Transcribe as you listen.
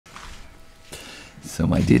So,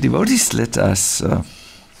 my dear devotees, let us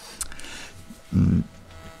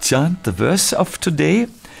chant the verse of today.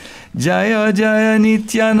 Jaya Jaya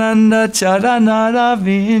Nityananda Charanara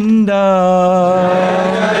Vinda.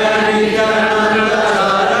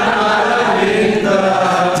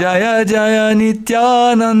 Jaya Jaya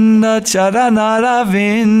Nityananda Charanara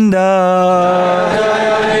Vinda.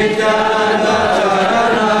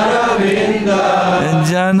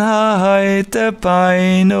 Jana Haita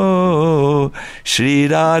Paino Shri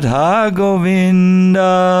Radha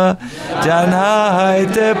Govinda. Jana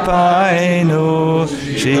Haita Paino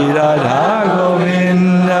Shri Radha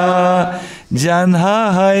Govinda.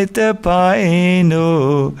 Jana Haita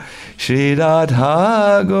Paino Shri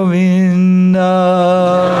Radha Govinda.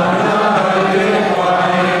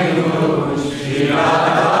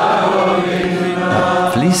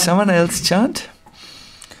 Please, someone else chant.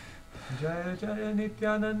 Jaya Jaya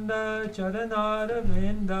Nityananda Charanara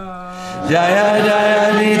Vinda. Jaya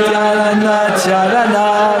Jaya Nityananda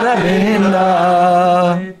Charanara Vinda.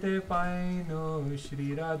 Haite Paino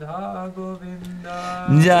Shri Radha Govinda.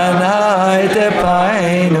 Jana Haite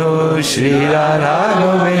Paino Shri Radha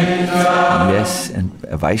Govinda. Yes, and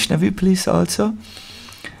Vaishnavi, please also.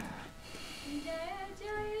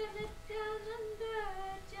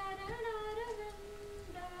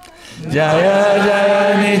 Jaya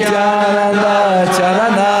Jaya Nityananda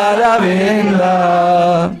Charanara Vinda.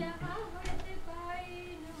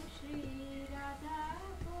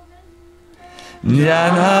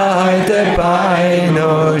 Jana Haite Paino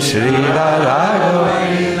Shri Radha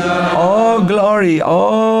Govinda.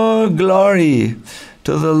 All glory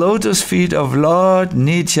to the lotus feet of Lord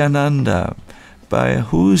Nityananda, by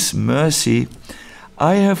whose mercy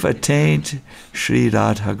I have attained Shri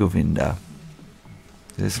Radha Govinda.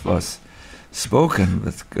 This was spoken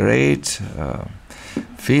with great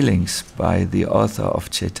feelings by the author of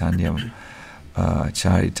Chaitanya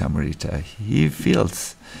Charitamrita. He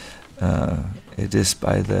feels it is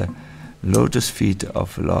by the lotus feet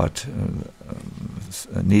of Lord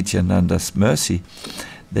Nityananda's mercy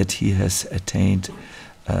that he has attained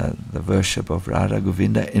the worship of Radha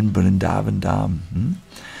Govinda in Vrindavan Dham.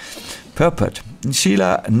 Purport.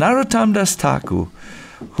 Srila Narottam Das Thakur,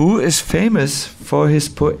 who is famous for his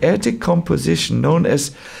poetic composition known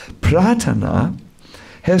as Pratana,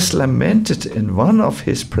 has lamented in one of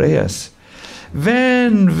his prayers,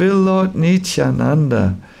 "When will Lord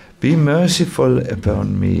Nityananda be merciful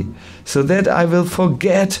upon me, so that I will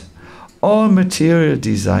forget all material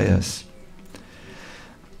desires?"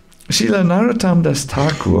 Srila Narottam Das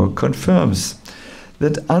Thakur confirms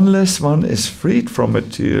that unless one is freed from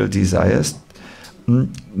material desires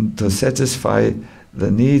to satisfy the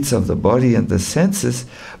needs of the body and the senses,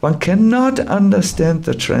 one cannot understand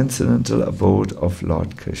the transcendental abode of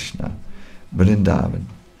Lord Krishna, Vrindavan.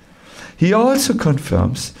 He also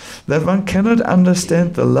confirms that one cannot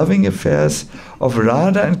understand the loving affairs of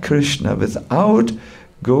Radha and Krishna without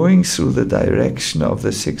going through the direction of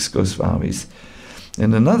the 6 Goswamis.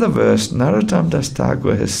 In another verse, Narottam Das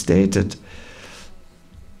Thakur has stated,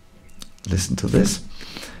 listen to this,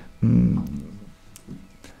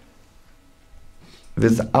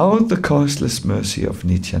 without the causeless mercy of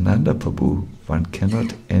Nityananda Prabhu, one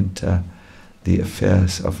cannot enter the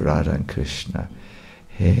affairs of Radha and Krishna.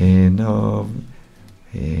 Heno,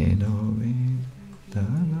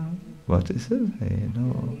 what is it?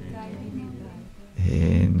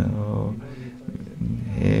 Heno,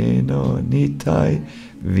 Nitai,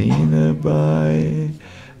 Vinabai,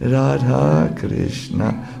 Radha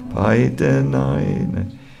Krishna, Paitanaina.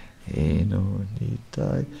 Heno,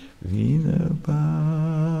 Nitai, Vinabai.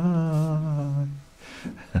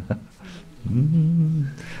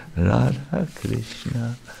 Radha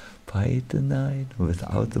Krishna Paitanai.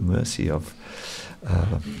 Without the mercy of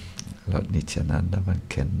Lord Nityananda, one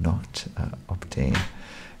cannot obtain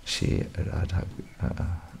Shri Radha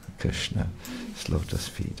Krishna's lotus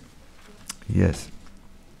feet. Yes.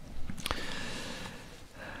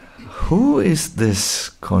 Who is this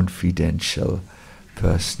confidential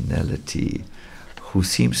personality who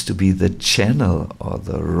seems to be the channel or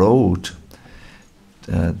the road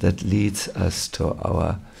that leads us to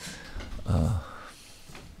our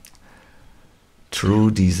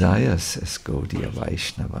true desires as Gaudiya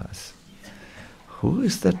Vaishnavas? Who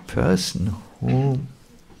is that person who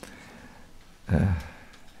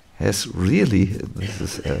has really, this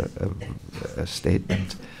is a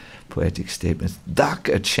statement, poetic statement, dug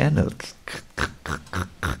a channel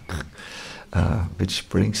which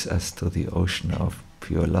brings us to the ocean of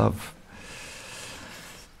pure love?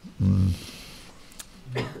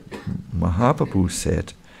 Mahaprabhu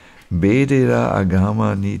said, Vedera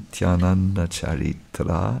agama nityananda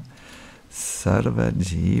charitra Sarva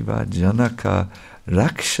Jiva Janaka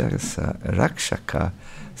Rakshaka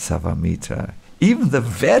Savamitra. Even the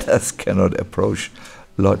Vedas cannot approach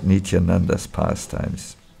Lord Nityananda's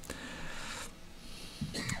pastimes.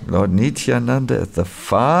 Lord Nityananda is the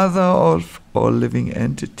father of all living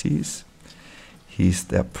entities. He's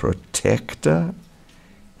their protector.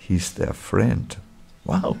 He's their friend.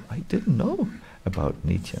 Wow, I didn't know about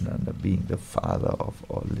Nityananda being the father of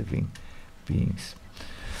all living beings.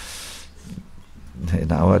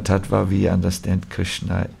 In our tattva, we understand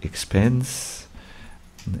Krishna expands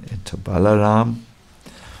into Balaram,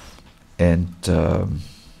 and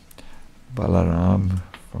Balaram,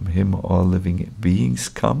 from him all living beings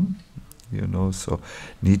come, so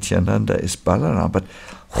Nityananda is Balaram. But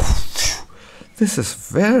this is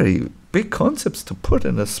very big concepts to put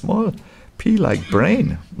in a small pea-like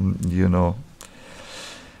brain,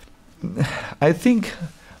 I think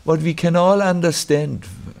what we can all understand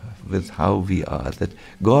with how we are, that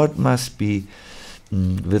God must be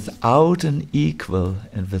without an equal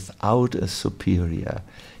and without a superior.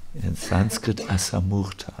 In Sanskrit,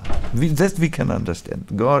 asamurta. That we can understand.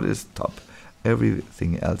 God is top.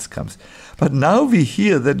 Everything else comes. But now we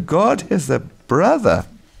hear that God has a brother.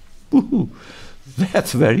 Ooh,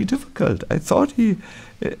 that's very difficult. I thought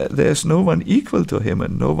there's no one equal to him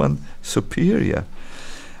and no one superior.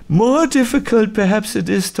 More difficult perhaps it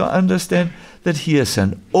is to understand that he is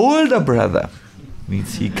an older brother.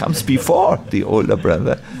 Means he comes before the older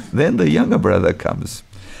brother, then the younger brother comes.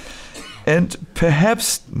 And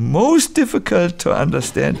perhaps most difficult to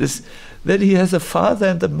understand is that he has a father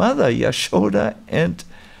and a mother, Yashoda and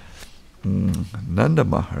Nanda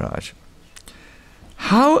Maharaj.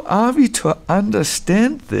 How are we to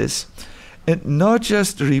understand this and not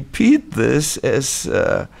just repeat this as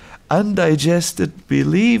undigested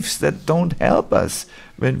beliefs that don't help us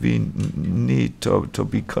when we need to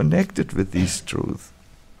be connected with these truths?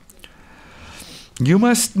 You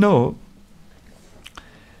must know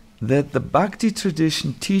that the Bhakti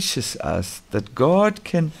tradition teaches us that God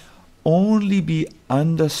can only be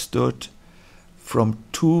understood from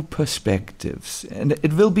two perspectives. And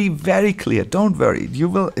it will be very clear, don't worry, we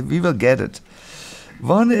will get it.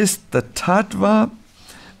 One is the tattva,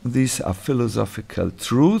 these are philosophical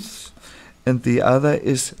truths, and the other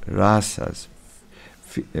is rasas,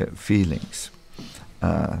 feelings.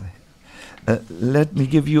 Let me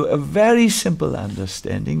give you a very simple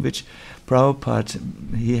understanding, which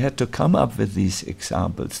Prabhupada, he had to come up with these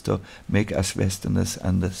examples to make us Westerners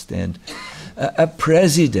understand. A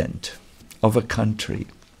president of a country,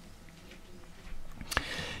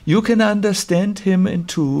 you can understand him in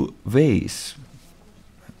two ways.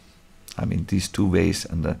 I mean, these two ways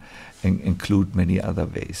include many other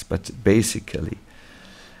ways, but basically,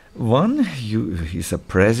 one, he's a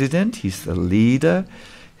president, he's the leader.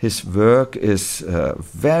 His work is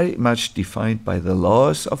very much defined by the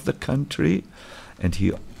laws of the country, and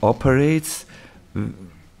he operates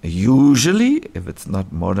usually, if it's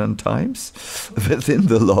not modern times, within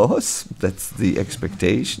the laws. That's the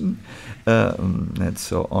expectation, and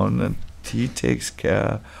so on. And he takes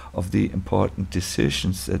care of the important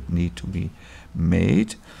decisions that need to be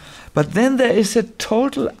made. But then there is a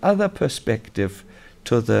total other perspective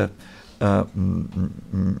to the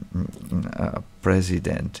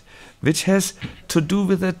president, which has to do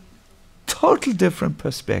with a total different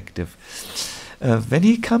perspective. When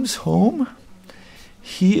he comes home,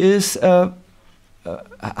 he is a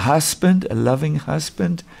husband, a loving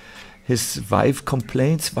husband. His wife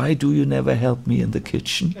complains, "Why do you never help me in the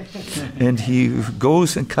kitchen?" And he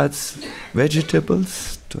goes and cuts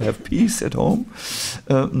vegetables to have peace at home.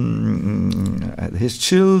 His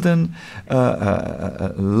children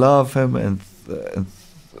love him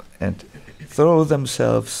and throw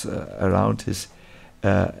themselves around his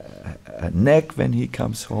neck when he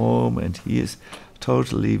comes home, and he is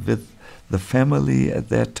totally with the family at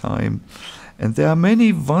that time. And there are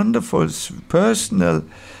many wonderful personal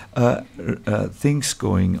things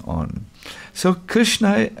going on. So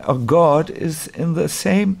Krishna, or God, is in the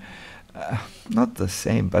same, not the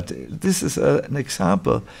same, but this is an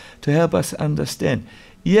example to help us understand.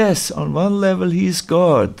 Yes, on one level he is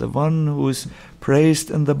God, the one who is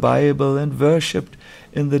praised in the Bible and worshipped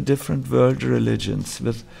in the different world religions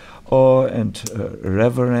with awe and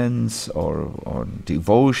reverence or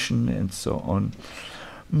devotion and so on.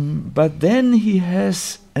 But then he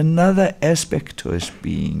has another aspect to his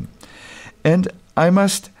being. And I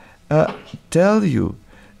must tell you,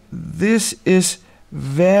 this is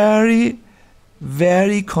very,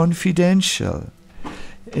 very confidential.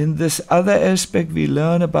 In this other aspect, we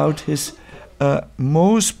learn about his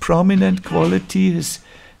most prominent quality, his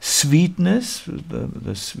sweetness.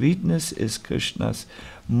 The sweetness is Krishna's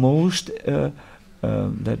most,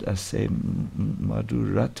 let us say,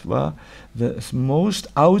 madhuratva, the most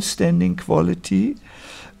outstanding quality,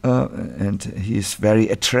 and he is very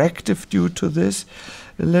attractive due to this.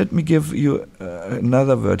 Let me give you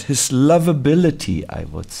another word, his lovability, I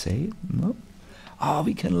would say. No? Oh,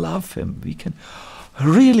 we can love him. We can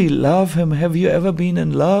really love him. Have you ever been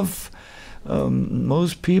in love?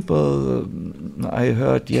 Most people, I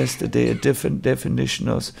heard yesterday a different definition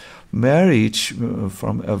of marriage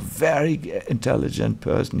from a very intelligent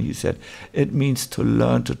person. He said, it means to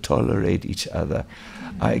learn to tolerate each other.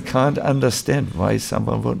 I can't understand why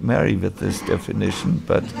someone would marry with this definition,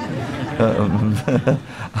 but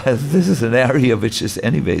this is an area which is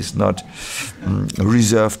anyways not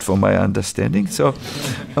reserved for my understanding. So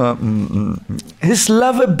his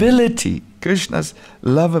lovability, Krishna's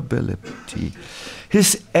lovability,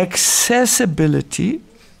 his accessibility,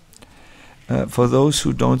 for those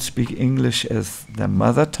who don't speak English as their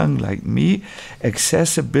mother tongue like me,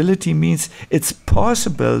 accessibility means it's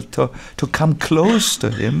possible to come close to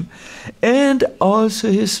him, and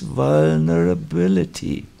also his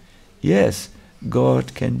vulnerability. Yes,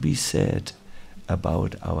 God can be sad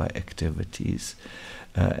about our activities,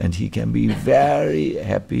 and he can be very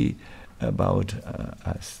happy about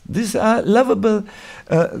us. These are lovable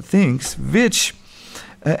things which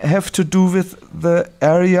have to do with the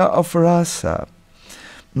area of rasa.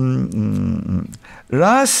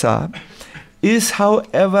 Rasa is,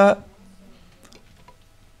 however,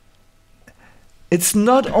 it's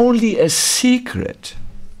not only a secret.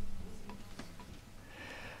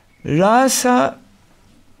 Rasa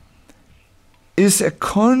is a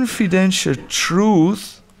confidential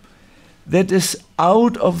truth that is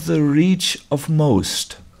out of the reach of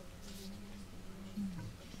most.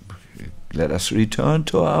 Let us return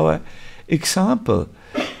to our example.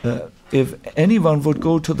 If anyone would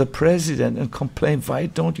go to the president and complain, why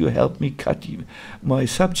don't you help me cut my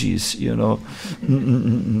sabjis, you know,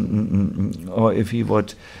 or if he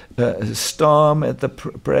would storm at the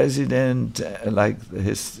president like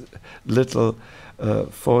his little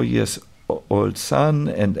 4 years old son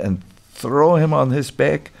and throw him on his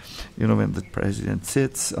back, you know, when the president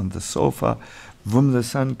sits on the sofa, boom, the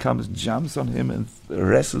son comes, jumps on him and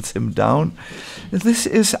wrestles him down. This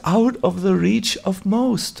is out of the reach of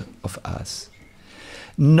most of us.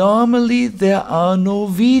 Normally there are no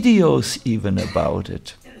videos even about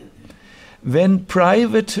it. When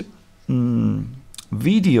private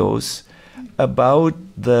videos about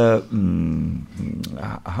the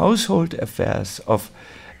household affairs of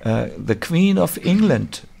the Queen of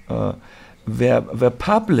England were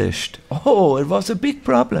published, oh, it was a big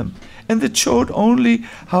problem. And it showed only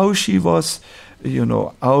how she was, you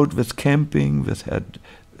know, out with camping with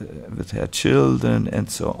her children and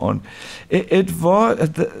so on. It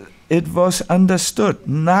was understood.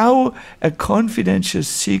 Now a confidential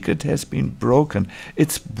secret has been broken.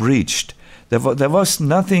 It's breached. There was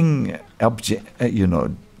nothing,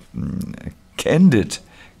 candid.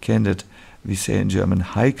 We say in German,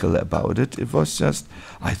 heikel about it. It was just,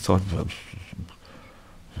 I thought, well,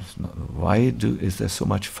 why is there so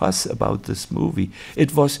much fuss about this movie?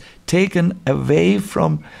 It was taken away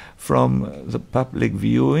from the public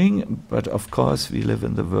viewing, but of course we live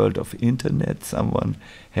in the world of internet. Someone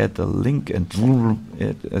had the link and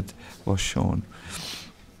it was shown.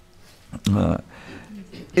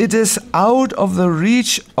 It is out of the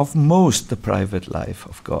reach of most, the private life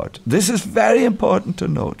of God. This is very important to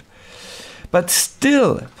note. But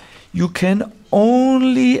still, you can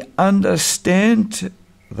only understand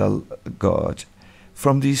the God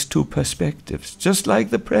from these two perspectives. Just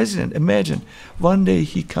like the president. Imagine one day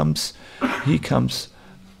he comes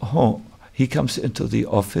home. He comes into the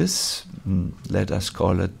office. Let us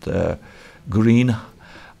call it the green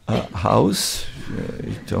house.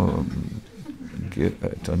 To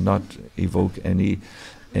not evoke any.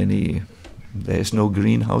 There is no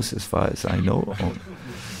greenhouse as far as I know.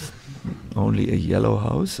 Only a yellow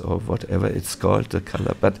house or whatever it's called, the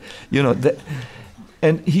color. But you know.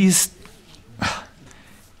 And he's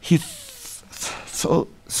so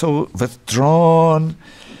withdrawn,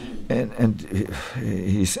 and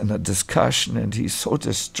he's in a discussion, and he's so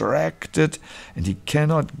distracted, and he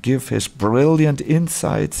cannot give his brilliant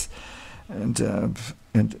insights, and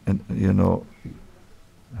you know.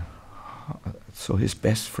 So his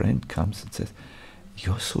best friend comes and says,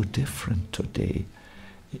 "You're so different today.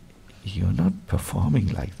 You're not performing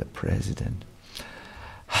like the president."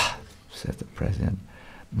 Said the president.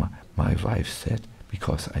 My wife said,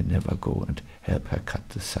 because I never go and help her cut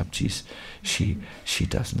the sabjis. She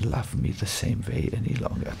doesn't love me the same way any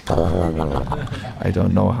longer. I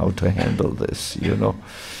don't know how to handle this, you know.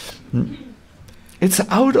 It's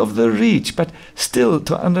out of the reach, but still,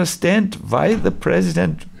 to understand why the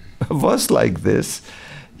president was like this,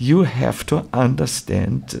 you have to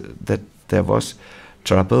understand that there was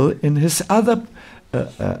trouble in his other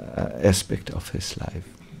aspect of his life.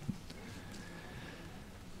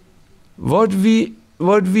 What we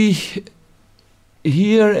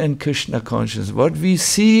hear in Krishna consciousness, what we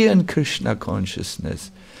see in Krishna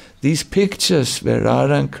consciousness, these pictures where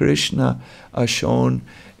Radha and Krishna are shown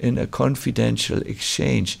in a confidential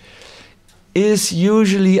exchange, is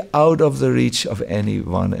usually out of the reach of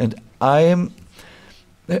anyone. And I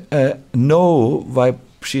know why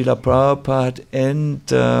Srila Prabhupada and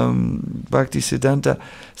Bhaktisiddhanta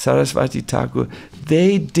Saraswati Thakur,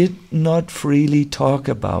 they did not freely talk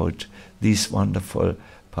about these wonderful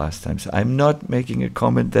pastimes. I'm not making a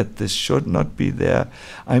comment that this should not be there.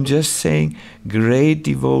 I'm just saying great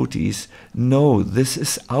devotees know this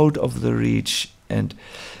is out of the reach, and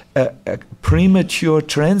a premature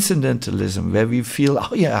transcendentalism where we feel,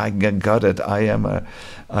 oh yeah, I got it, I'm a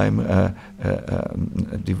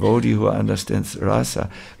devotee who understands rasa,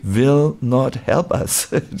 will not help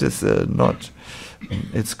us. It is not.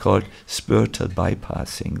 It's called spiritual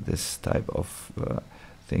bypassing, this type of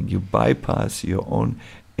thing. You bypass your own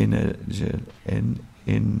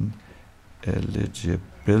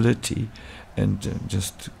ineligibility and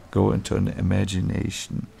just go into an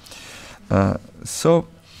imagination.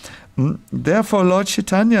 Therefore, Lord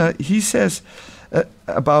Chaitanya, he says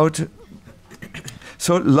about,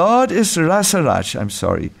 so Lord is Rasaraj, I'm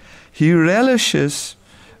sorry. He relishes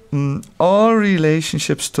all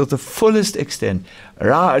relationships to the fullest extent.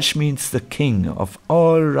 Raj means the king of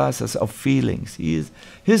all rasas, of feelings.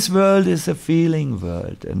 His world is a feeling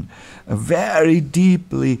world, and a very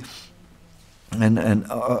deeply and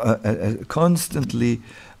constantly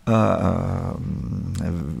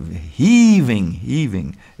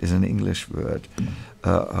heaving is an English word,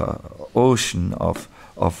 ocean of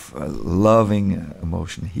loving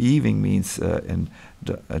emotion. Heaving means in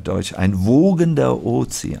Deutsch ein wogender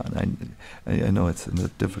Ozean. I know it's a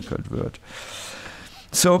difficult word.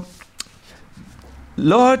 So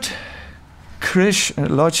Lord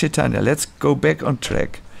Chaitanya, let's go back on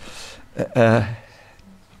track,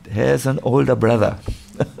 has an older brother.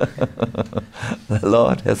 The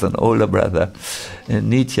Lord has an older brother,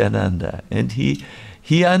 Nityananda, and he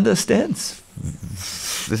understands.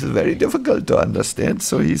 This is very difficult to understand,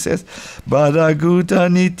 so he says, Avadhuta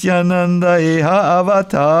Nityananda eha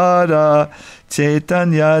avatara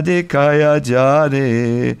Chaitanya dekaya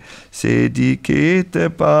jare sedikete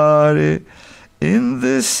pare. In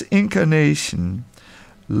this incarnation,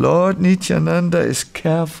 Lord Nityananda is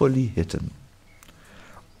carefully hidden.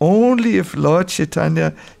 Only if Lord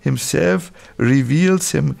Chaitanya himself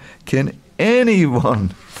reveals him can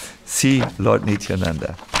anyone see Lord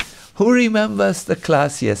Nityananda. Who remembers the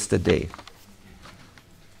class yesterday?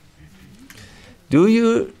 Do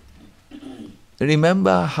you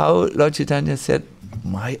remember how Lord Chaitanya said,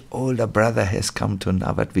 my older brother has come to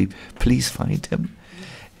Navadvip, please find him?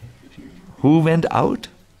 Who went out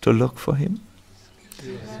to look for him?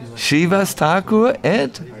 Srivas Thakur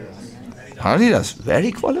and Haridas,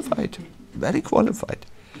 very qualified, very qualified.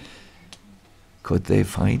 Could they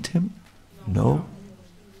find him? No.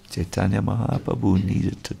 Chaitanya Mahaprabhu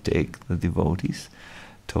needed to take the devotees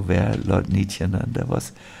to where Lord Nityananda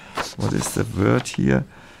was. What is the word here?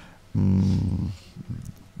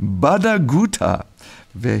 Avadhuta,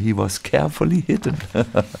 where he was carefully hidden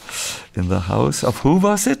in the house of, who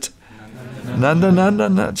was it?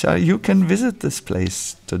 Nanda. You can visit this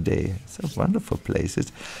place today. It's a wonderful place.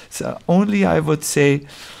 It's only, I would say,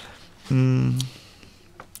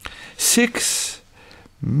 6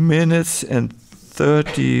 minutes and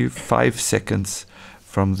 35 seconds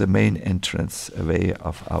from the main entrance away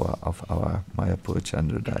of our Mayapur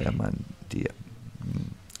Chandrodaya Mandir.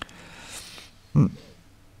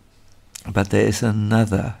 But there is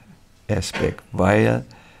another aspect why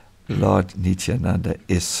Lord Nityananda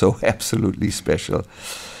is so absolutely special.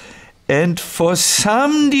 And for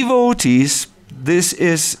some devotees, this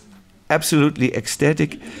is absolutely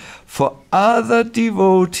ecstatic. For other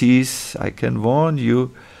devotees, I can warn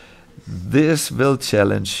you, this will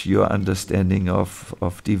challenge your understanding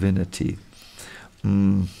of divinity.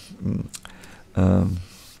 Name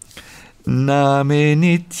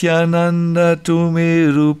Nityananda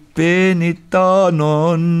tume rupe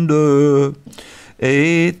nitananda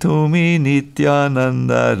e tumi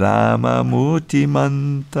Nityananda Rama Murti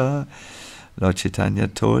Manta Lord Chaitanya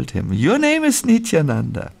told him, your name is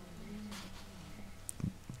Nityananda.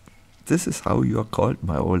 This is how you are called,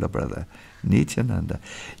 my older brother, Nityananda.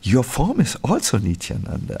 Your form is also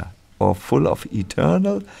Nityananda, or full of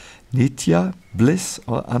eternal Nitya, bliss,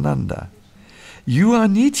 or Ananda. You are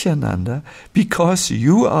Nityananda because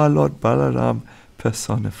you are Lord Balaram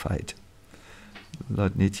personified.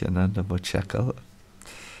 Lord Nityananda would chuckle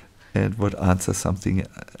and would answer something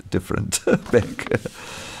different back.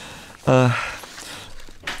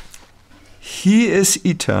 He is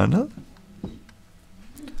eternal,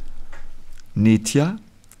 Nitya,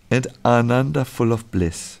 and Ananda, full of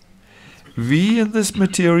bliss. We in this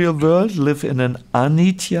material world live in an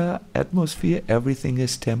anitya atmosphere. Everything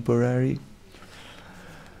is temporary.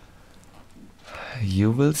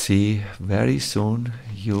 You will see very soon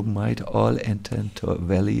you might all enter into a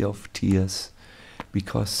valley of tears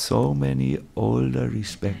because so many older,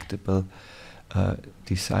 respectable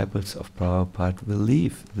disciples of Prabhupada will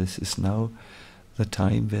leave. This is now the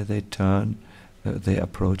time where they they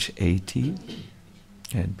approach 80,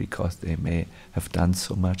 and because they may have done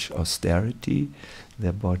so much austerity,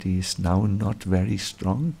 their body is now not very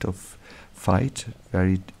strong to fight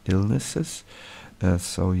very illnesses.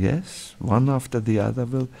 So yes, one after the other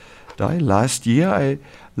will die. Last year I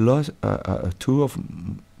lost two of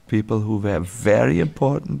people who were very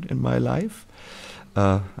important in my life.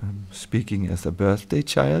 I'm speaking as a birthday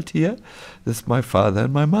child here. This is my father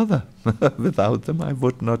and my mother. Without them I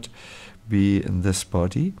would not be in this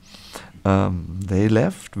body. They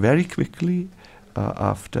left very quickly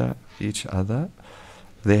after each other.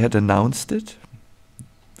 They had announced it.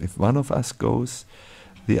 If one of us goes,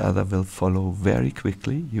 the other will follow very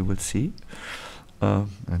quickly, you will see.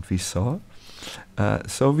 And we saw.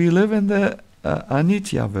 So we live in the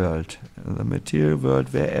anitya world, the material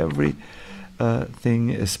world where every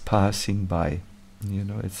thing is passing by. You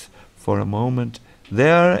know, it's for a moment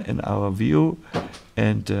there in our view,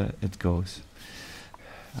 and it goes.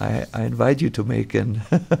 I invite you to make an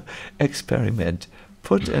experiment.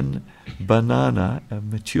 Put a banana, a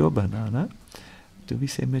mature banana. Do we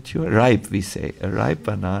say mature? Ripe, we say. A ripe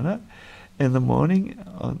banana in the morning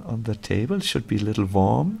on the table. Should be a little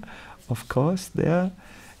warm, of course, there.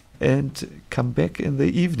 And come back in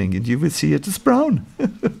the evening and you will see it is brown.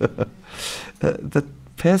 The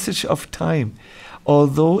passage of time,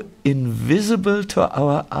 although invisible to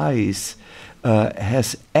our eyes,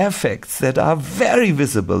 has effects that are very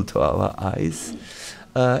visible to our eyes,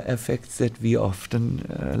 effects that we often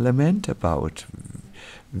lament about.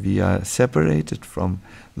 We are separated from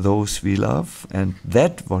those we love and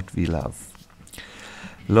that what we love.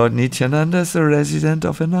 Lord Nityananda is a resident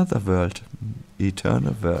of another world,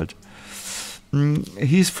 eternal world.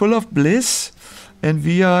 He's full of bliss, and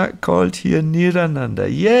we are called here Nirananda.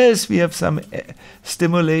 Yes, we have some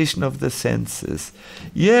stimulation of the senses.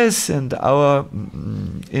 Yes, and our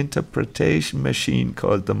interpretation machine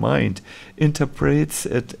called the mind interprets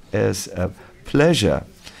it as a pleasure.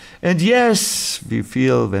 And yes, we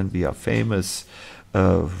feel when we are famous,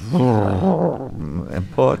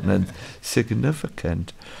 important and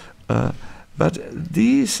significant. But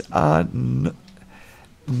these are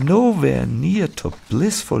nowhere near to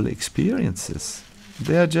blissful experiences.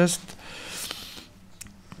 They are just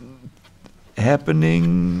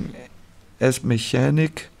happening as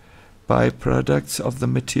mechanic byproducts of the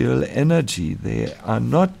material energy. They are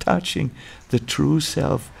not touching the true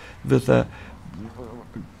self with a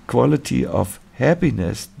quality of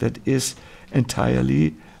happiness that is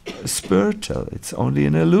entirely spiritual. It's only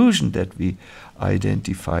an illusion that we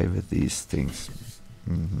identify with these things.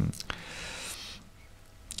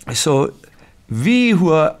 So we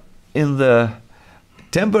who are in the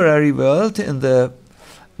temporary world, in the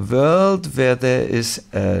world where there is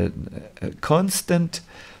a constant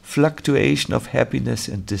fluctuation of happiness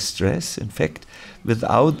and distress. In fact,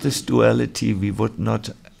 without this duality, we would not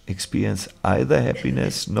experience either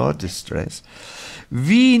happiness nor distress.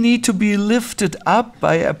 We need to be lifted up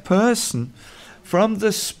by a person from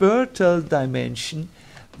the spiritual dimension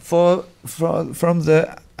from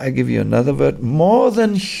the, I give you another word, more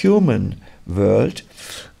than human world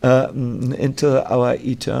into our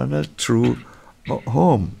eternal true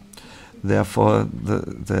home. Therefore,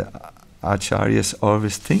 the acharyas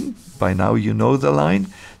always think, by now you know the line,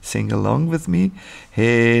 sing along with me,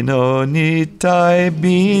 He no Nitai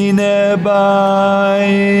bine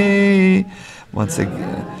bai. Once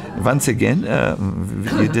again,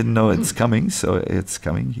 you didn't know it's coming, so it's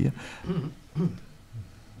coming here.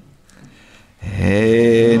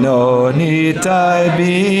 He no Nitai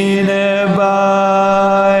bine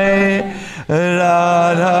bai,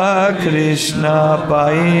 Radha Krishna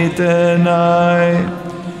paitanai.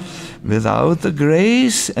 without the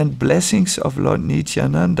grace and blessings of Lord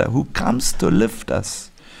Nityananda, who comes to lift us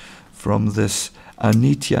from this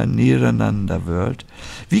Anitya Nirananda world,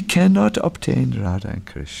 we cannot obtain Radha and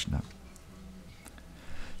Krishna.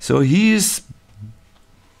 So he is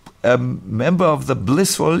a member of the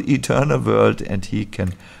blissful eternal world, and he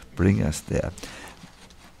can bring us there.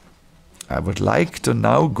 I would like to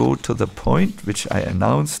now go to the point which I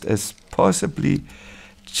announced as possibly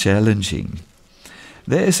challenging.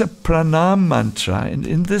 There is a pranam mantra, and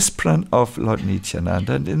in this of Lord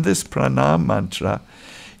Nityananda, and in this pranam mantra,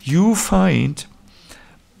 you find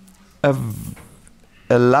a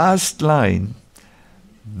last line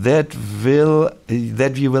that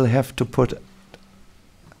we will have to put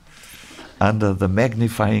under the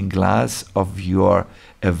magnifying glass of your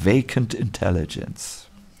awakened intelligence.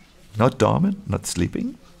 Not dormant, not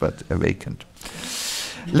sleeping, but awakened.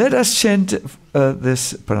 Let us chant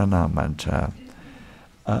this pranam mantra.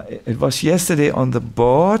 It was yesterday on the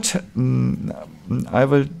board. I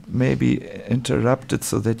will maybe interrupt it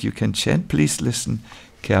so that you can chant. Please listen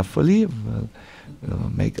carefully. We'll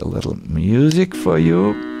make a little music for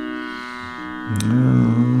you.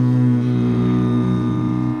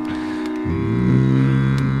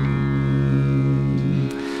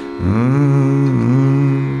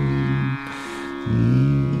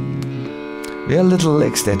 We are a little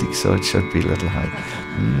ecstatic, so it should be a little high.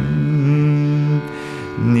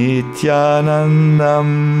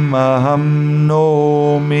 Nityanandam aham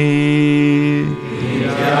nomi,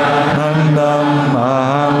 Nityanandam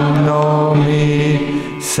aham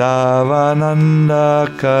nomi, Savananda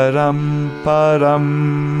karam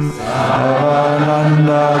param,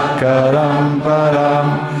 Savananda karam param,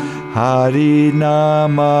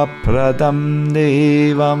 Harinama pradam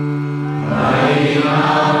devam,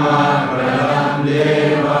 Harinama pradam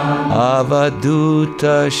devam,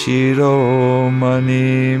 Avadhuta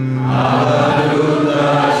shiromanim,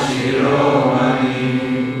 Avadhuta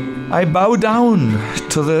shiromanim. I bow down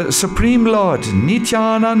to the Supreme Lord,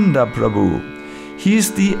 Nityananda Prabhu. He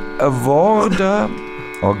is the awarder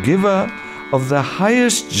or giver of the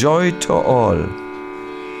highest joy to all.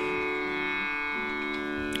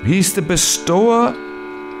 He is the bestower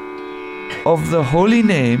of the holy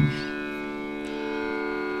name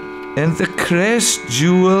and the crest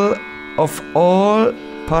jewel of all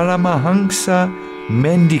Paramahansa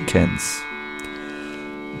mendicants.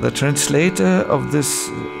 The translator of this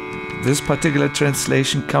particular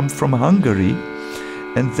translation comes from Hungary,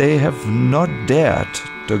 and they have not dared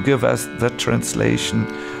to give us the translation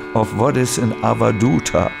of what is in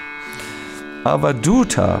Avadhuta.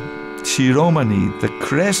 Avadhuta Shiromani, the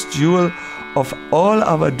crest jewel of all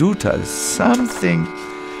Avadhutas, something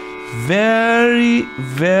very,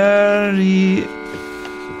 very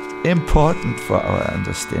important for our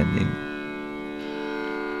understanding.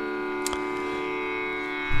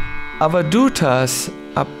 Avadhutas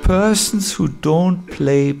are persons who don't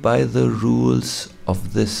play by the rules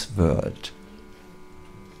of this world.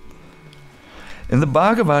 In the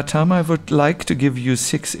Bhagavatam, I would like to give you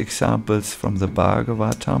 6 examples from the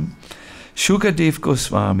Bhagavatam. Shukadev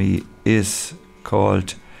Goswami is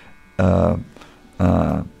called an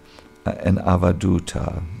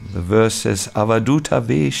Avadhuta. The verse says, Avadhuta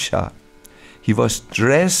Vesha. He was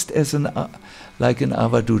dressed as like an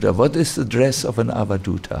Avadhuta. What is the dress of an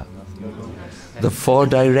Avadhuta? The 4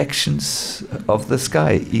 directions of the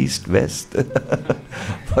sky, east, west,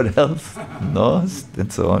 what else? North,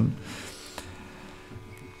 and so on.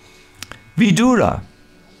 Vidura,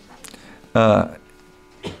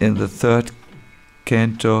 in the 3rd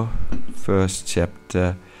canto, 1st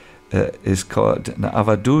chapter, is called an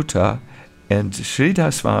Avadhuta, and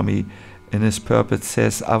Sridhar Swami in his purport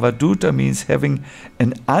says Avadhuta means having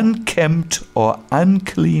an unkempt or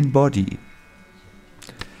unclean body.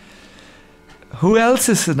 Who else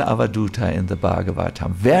is an Avadhuta in the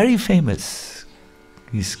Bhagavatam? Very famous.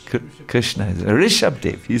 He's Krishna,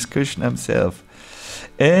 Rishabdev, he's Krishna himself.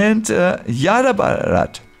 And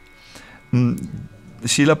Yadabharat,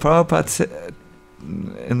 Srila Prabhupada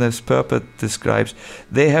in this purport describes,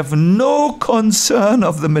 they have no concern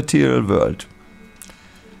of the material world.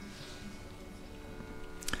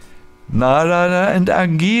 Narada and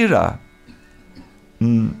Angira.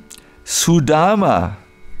 Sudama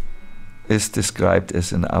is described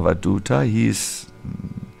as an Avadhuta. He's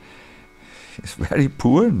very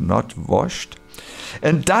poor, not washed.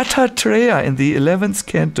 And Dattatreya in the 11th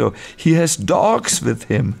canto, he has dogs with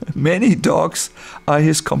him. Many dogs are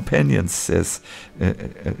his companions, says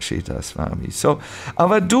Sridhar Swami. So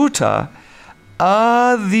Avadhuta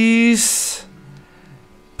are these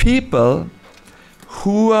people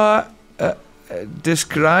who are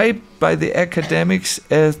described by the academics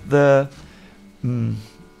as the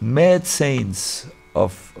mad saints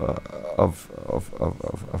of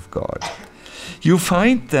God. You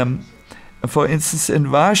find them, for instance, in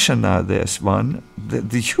Vashana. There's one.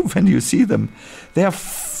 When you see them, they are.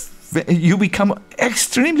 You become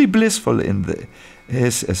extremely blissful in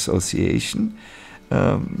his association.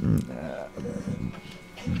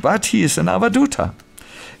 But he is an Avadhuta.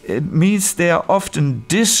 It means they are often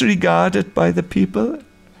disregarded by the people.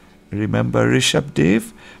 Remember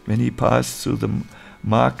Rishabdev, when he passed through the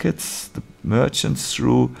markets, the merchants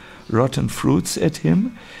threw rotten fruits at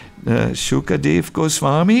him. Shukadev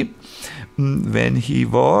Goswami, when he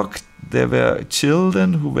walked, there were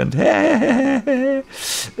children who went, hey,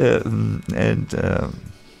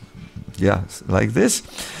 like this.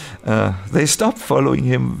 They stopped following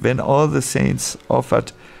him when all the saints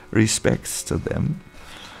offered respects to them.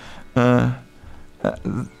 And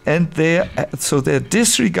they're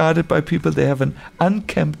disregarded by people. They have an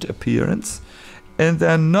unkempt appearance, and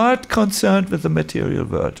they're not concerned with the material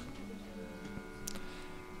world.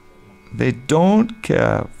 They don't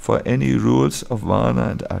care for any rules of Varna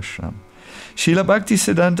and Ashram. Srila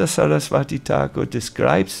Bhaktisiddhanta Saraswati Thakur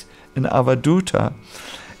describes an Avadhuta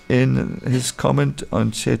in his comment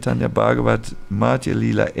on Chaitanya Bhagavat Madhya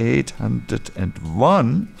Leela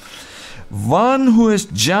 801, one who has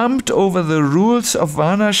jumped over the rules of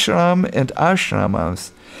Varnashram and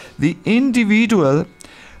Ashramas, the individual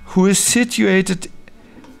who is situated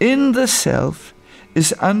in the self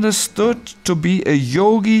is understood to be a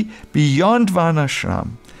yogi beyond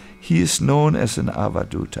Varnashram. He is known as an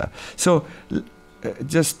Avadhuta. So,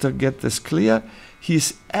 just to get this clear,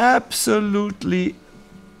 he's absolutely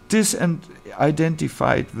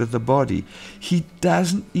disidentified with the body. He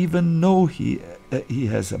doesn't even know he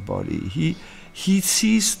has a body. He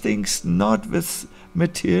sees things not with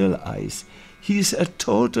material eyes. He's a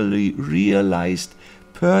totally realized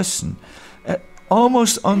person,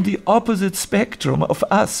 almost on the opposite spectrum of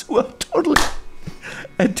us, who are totally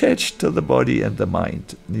attached to the body and the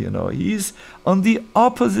mind. He's on the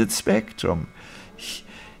opposite spectrum.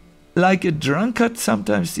 Like a drunkard,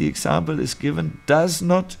 sometimes the example is given, does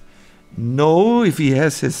not know if he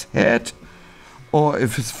has his head, or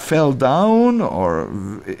if it fell down, or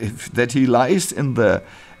if that he lies in the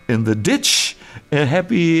ditch,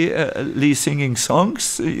 happily singing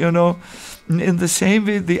songs. In the same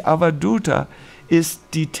way, the Avadhuta is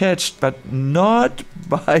detached, but not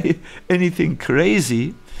by anything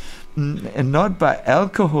crazy, and not by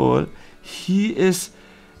alcohol. He is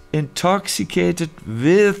intoxicated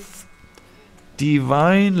with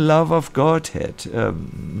divine love of Godhead.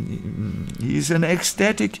 He's an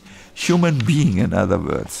ecstatic human being, in other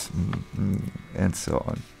words, and so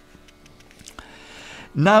on.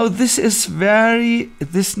 Now this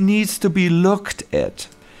needs to be looked at,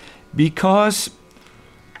 because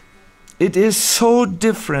it is so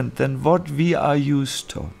different than what we are used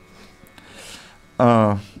to.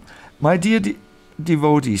 My dear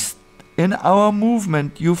devotees, in our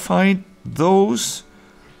movement you find those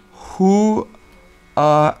who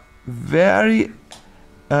are very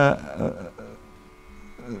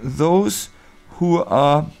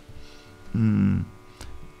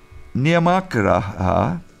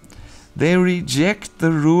niyamagraha. They reject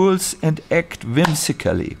the rules and act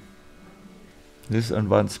whimsically. This is on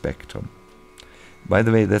one spectrum. By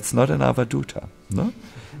the way, that's not an Avadhuta, no?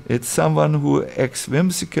 It's someone who acts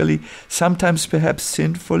whimsically, sometimes perhaps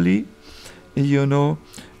sinfully. There's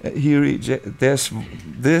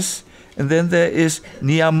this, and then there is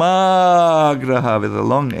niyamagraha with a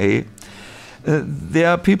long A. There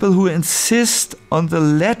are people who insist on the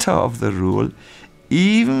letter of the rule,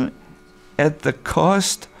 even at the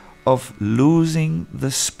cost of losing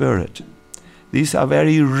the spirit. These are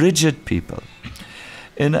very rigid people.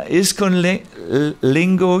 In ISKCON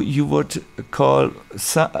lingo, you would call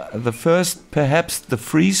the first perhaps the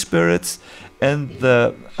free spirits, and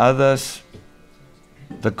the others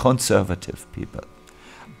the conservative people,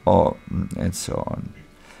 and so on.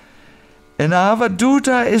 An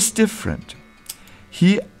Avadhuta is different.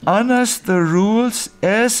 He honors the rules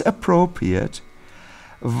as appropriate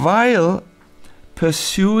while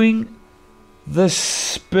pursuing the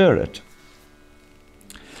spirit.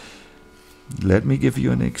 Let me give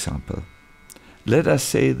you an example. Let us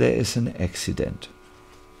say there is an accident.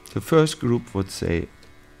 The first group would say,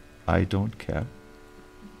 I don't care.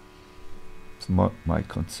 It's not my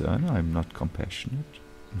concern. I'm not compassionate.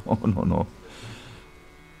 No.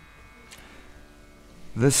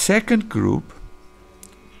 The second group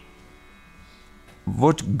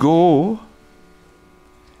would go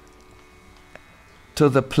to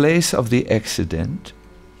the place of the accident,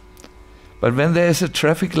 But when there is a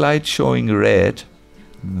traffic light showing red,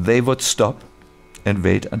 they would stop and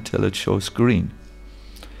wait until it shows green.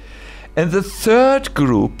 And the third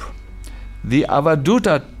group, the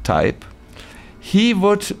Avadhuta type, he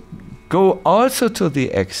would go also to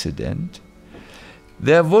the accident.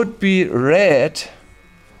 There would be red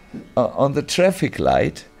on the traffic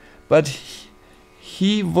light, but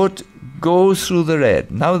he would go through the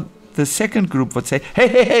red. Now the second group would say,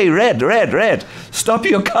 hey, red, stop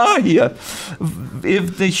your car here.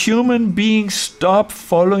 If the human beings stop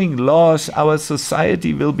following laws, our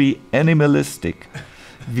society will be animalistic.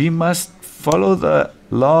 We must follow the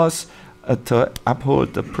laws to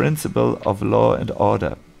uphold the principle of law and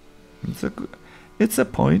order. It's a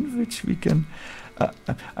point which we can...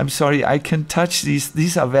 I'm sorry, I can touch these.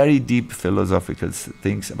 These are very deep philosophical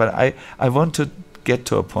things, but I want to get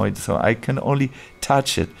to a point, so I can only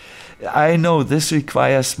touch it. I know this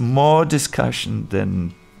requires more discussion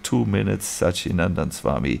than 2 minutes, Sacinandana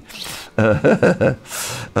Swami.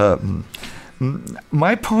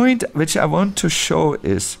 My point, which I want to show,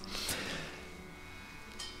 is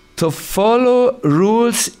to follow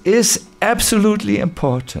rules is absolutely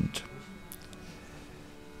important.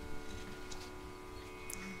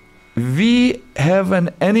 We have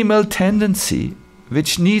an animal tendency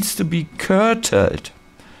which needs to be curtailed.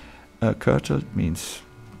 Curtailed means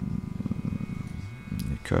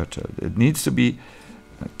curtailed. It needs to be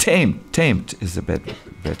tamed. Tamed is a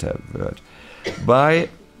better word. By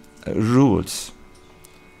rules.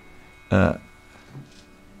 But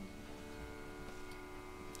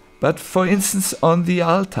for instance, on the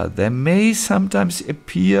altar, there may sometimes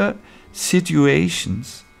appear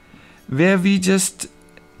situations where we just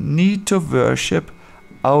need to worship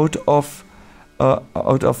out of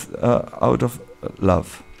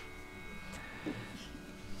love.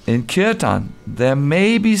 In kirtan, there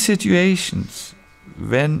may be situations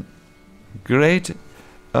when great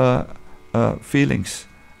feelings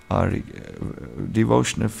are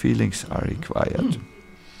devotional feelings are required.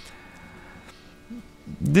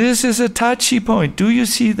 This is a touchy point. Do you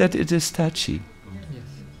see that it is touchy? Yes.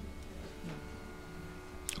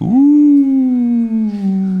 Ooh,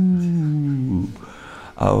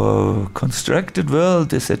 our constructed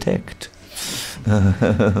world is attacked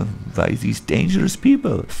by these dangerous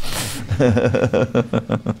people.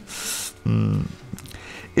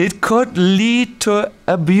 It could lead to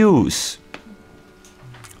abuse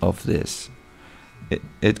of this.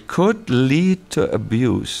 It could lead to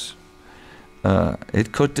abuse.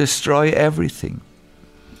 It could destroy everything.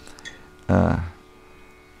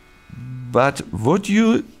 But would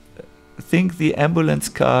you think the ambulance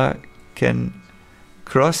car can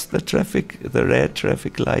cross the red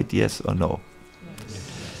traffic light, yes or no?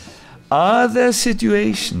 Yes. Are there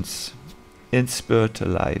situations in spiritual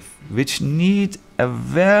life which need a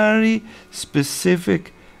very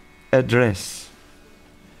specific address?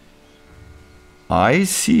 I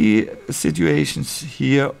see situations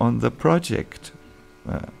here on the project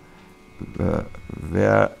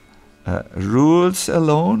where rules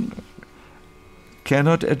alone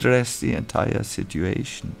cannot address the entire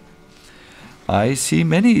situation. I see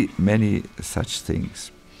many such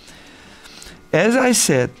things. As I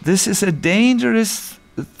said, this is a dangerous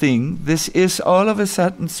thing. This is all of a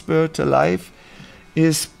sudden spiritual life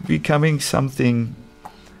is becoming something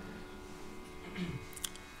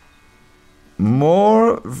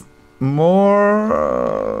more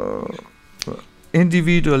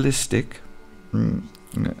individualistic,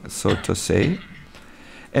 so to say,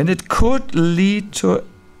 and it could lead to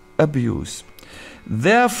abuse.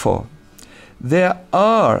 Therefore, there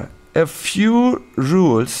are a few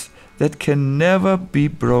rules that can never be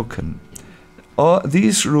broken.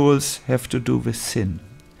 These rules have to do with sin,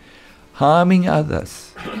 harming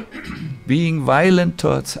others, being violent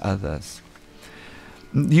towards others.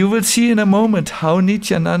 You will see in a moment how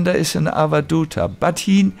Nityananda is an Avadhuta, but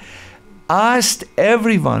he asked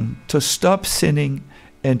everyone to stop sinning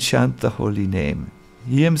and chant the holy name.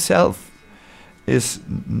 He himself is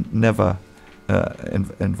never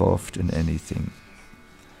involved in anything.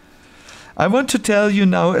 I want to tell you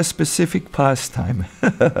now a specific pastime.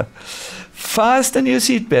 Fasten your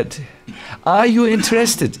seatbelt. Are you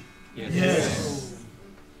interested? Yes.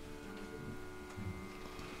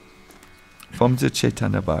 From the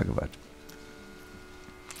Chaitanya Bhagavat.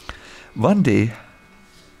 One day,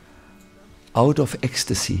 out of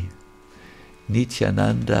ecstasy,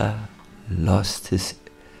 Nityananda lost his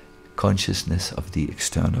consciousness of the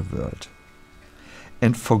external world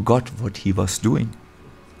and forgot what he was doing.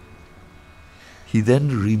 He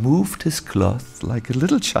then removed his cloth like a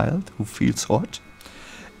little child who feels hot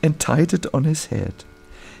and tied it on his head.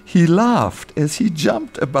 He laughed as he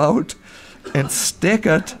jumped about, and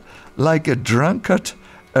staggered like a drunkard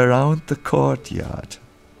around the courtyard.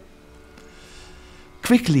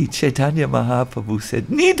 Quickly, Chaitanya Mahaprabhu said,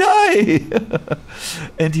 "Nitai!"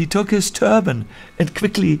 And he took his turban and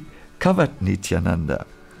quickly covered Nityananda.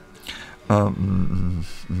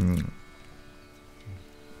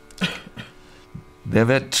 There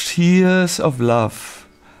were tears of love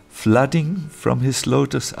flooding from his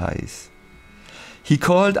lotus eyes. He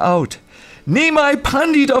called out, "Nimai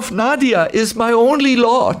Pandit of Nadia is my only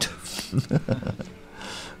lord."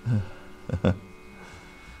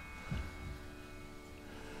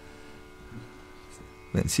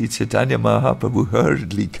 When Sri Chaitanya Mahaprabhu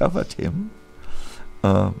hurriedly covered him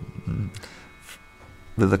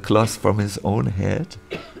with a cloth from his own head,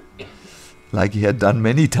 like he had done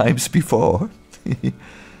many times before,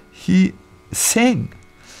 he sang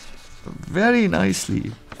very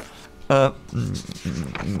nicely.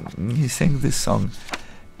 He sang this song,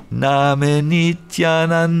 "Name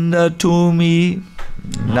Nityananda Tumi,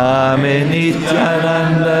 Name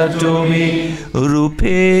Nityananda Tumi,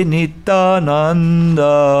 Rupe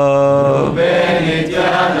Nityananda, Rupe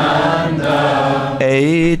Nityananda,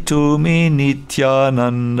 Ei Tumi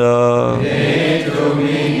Nityananda, Ei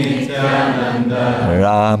Tumi Nityananda,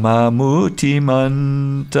 Rama Murti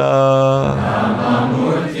Mantra, Rama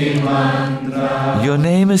Murti Mantra. Your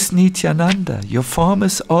name is Nityananda, your form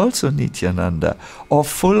is also Nityananda, or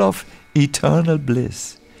full of eternal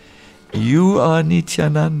bliss. You are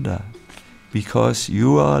Nityananda because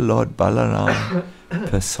you are Lord Balaram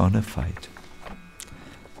personified.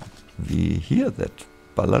 We hear that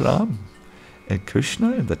Balaram and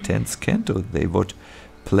Krishna in the 10th canto, they would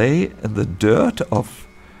play in the dirt of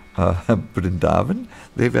Vrindavan.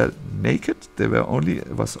 They were naked.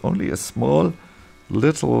 It was only a small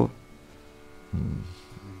little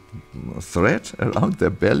thread around their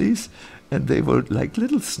bellies, and they were like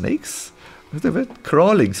little snakes. They were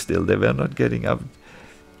crawling still. They were not getting up,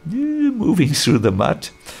 moving through the mud.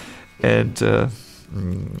 And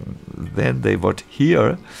then they would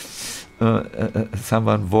hear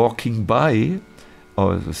someone walking by,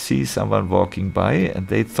 or see someone walking by, and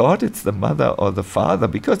they thought it's the mother or the father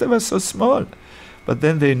because they were so small. But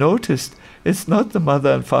then they noticed it's not the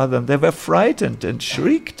mother and father, and they were frightened and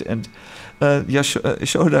shrieked. And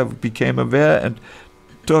Yashoda became aware and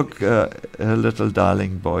took her little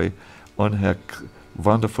darling boy on her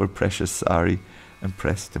wonderful precious sari and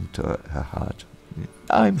pressed him to her heart.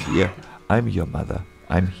 "I'm here. I'm your mother.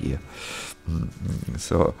 I'm here."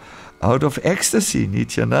 So out of ecstasy,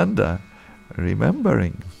 Nityananda,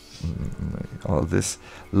 remembering all this,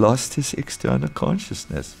 lost his external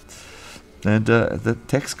consciousness. And the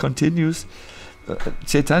text continues.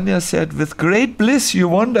 Chaitanya said, "With great bliss you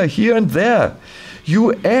wander here and there.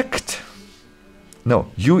 You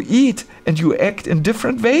eat and you act in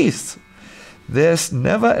different ways. There's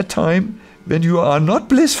never a time when you are not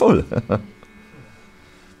blissful."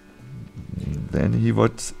 Then he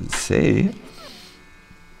would say,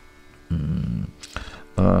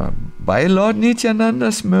 "By Lord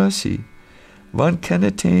Nityananda's mercy, one can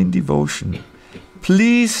attain devotion.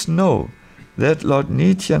 Please know that Lord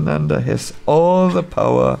Nityananda has all the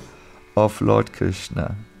power of Lord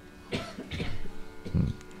Krishna."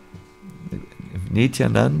 If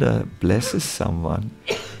Nityananda blesses someone,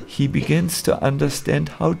 he begins to understand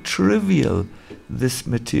how trivial this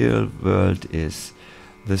material world is,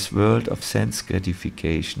 this world of sense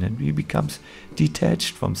gratification, and he becomes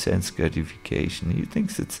detached from sense gratification. He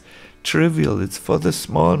thinks it's trivial, it's for the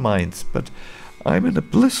small minds, but I'm in a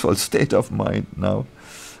blissful state of mind now.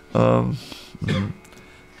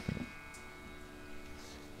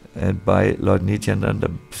 And by Lord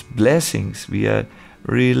Nityananda's blessings, we are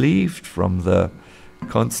relieved from the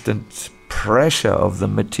constant pressure of the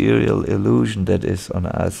material illusion that is on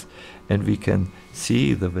us, and we can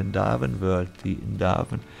see the Vrindavan world, the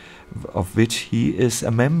Vrindavan of which he is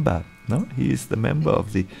a member. No, he is the member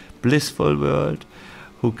of the blissful world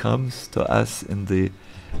who comes to us in the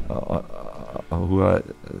who are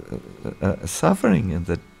suffering in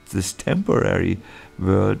this temporary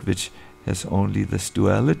world, which has only this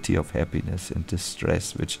duality of happiness and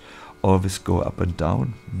distress, which always go up and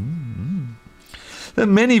down. There are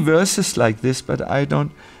many verses like this, but I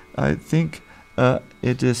think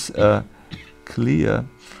it is clear.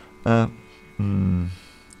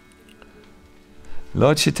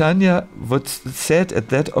 Lord Chaitanya said at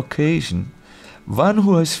that occasion, "One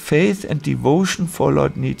who has faith and devotion for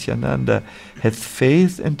Lord Nityananda hath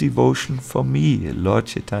faith and devotion for me, Lord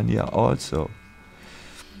Chaitanya also."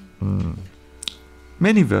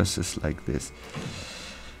 Many verses like this.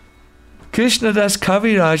 Krishnadas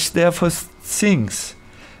Kaviraj therefore sings,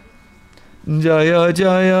 Jaya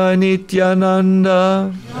Jaya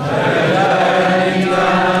Nityananda,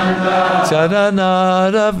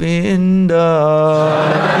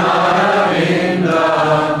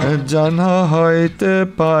 Charanaravinda, Jana heute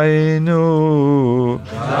painu,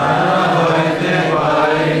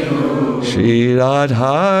 Shri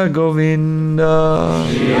Radha Govinda.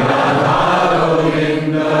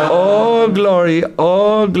 All glory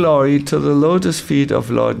to the lotus feet of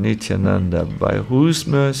Lord Nityananda, by whose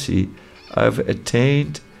mercy I have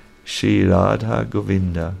attained Shri Radha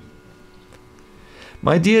Govinda.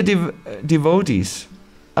 My dear devotees,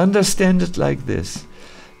 understand it like this.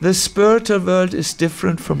 The spiritual world is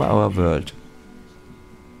different from our world.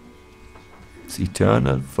 It's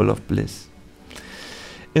eternal, full of bliss.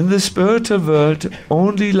 In the spiritual world,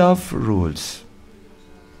 only love rules.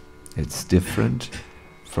 It's different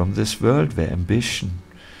from this world where ambition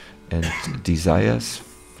and desires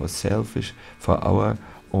for our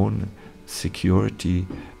own security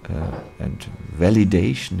and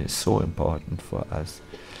validation is so important for us.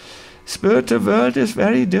 Spiritual world is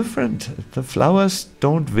very different. The flowers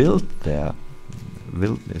don't wilt there.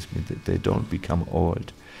 Wildness means that they don't become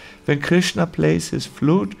old. When Krishna plays his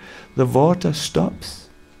flute, the water stops.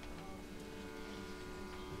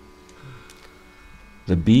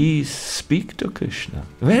 The bees speak to Krishna.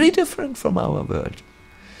 Very different from our world.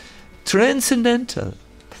 Transcendental.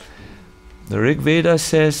 The Rig Veda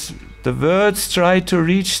says the words try to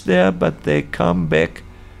reach there, but they come back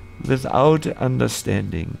without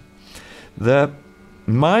understanding. The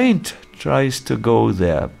mind tries to go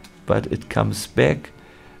there, but it comes back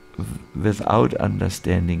without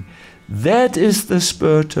understanding. That is the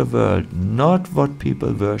spiritual world, not what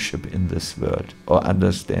people worship in this world or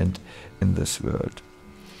understand in this world.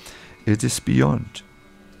 It is beyond.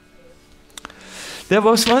 There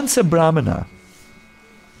was once a Brahmana.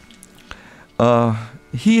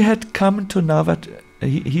 He had come to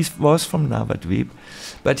he was from Navadvip,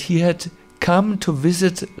 but he had come to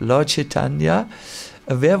visit Lord Chaitanya.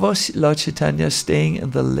 Where was Lord Chaitanya staying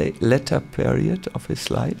in the latter period of his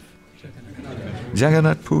life?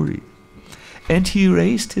 Jagannath Puri. And he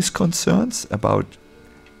raised his concerns about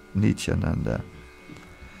Nityananda.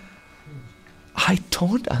 I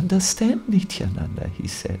don't understand Nityananda, he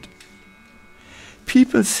said.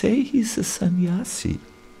 People say he's a sannyasi.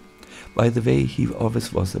 By the way, he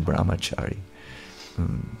always was a brahmachari.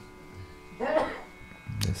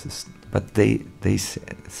 But they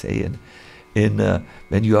say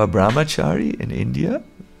when you are brahmachari in India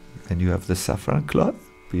and you have the saffron cloth,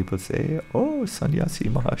 people say, "Oh, sannyasi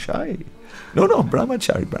mahashai." No,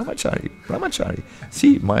 brahmachari.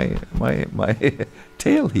 See my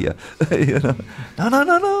tail here. You know.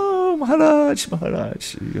 No, Maharaj.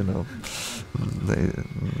 You know.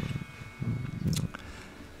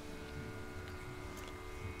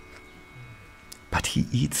 But he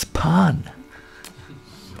eats pan.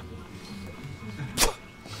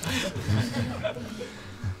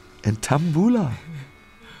 And tambula.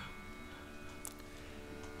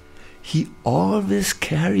 He always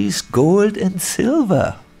carries gold and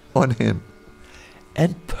silver on him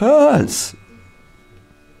and pearls.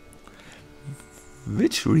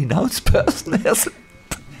 Which renounced person has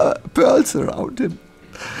pearls around him?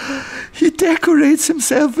 He decorates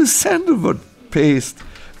himself with sandalwood paste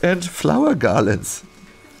and flower garlands.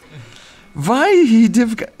 Why he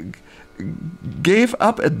gave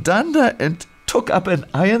up a danda and took up an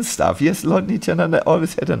iron staff? Yes, Lord Nityananda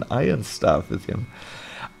always had an iron staff with him.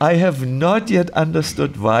 I have not yet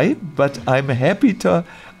understood why, but I'm happy to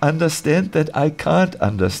understand that I can't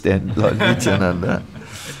understand Lord Nityananda.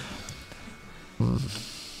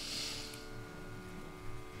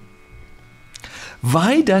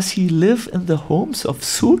 Why does he live in the homes of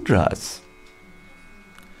Sudras?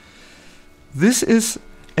 This is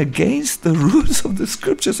against the rules of the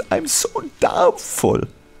scriptures. I'm so doubtful.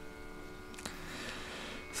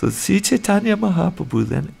 So Sri Chaitanya Mahaprabhu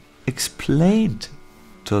then explained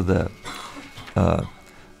to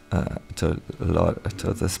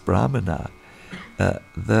this Brahmana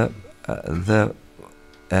the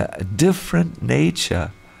different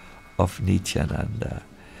nature of Nityananda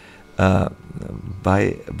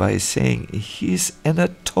by saying he's in a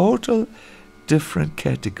total different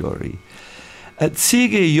category.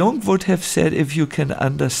 C.G. Jung would have said, if you can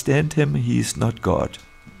understand him, he is not God.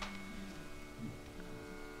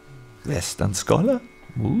 Western scholar?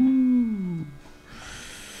 Ooh.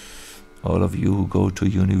 All of you who go to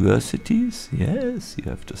universities, yes, you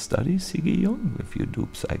have to study C.G. Jung if you do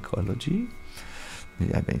psychology.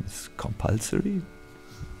 I mean, it's compulsory.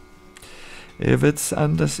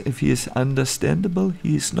 If he is understandable,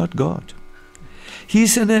 he is not God.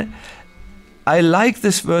 He's in I like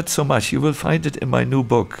this word so much. You will find it in my new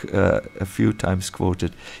book, a few times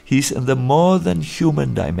quoted. He's in the more than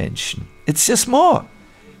human dimension. It's just more.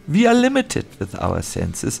 We are limited with our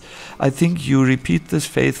senses. I think you repeat this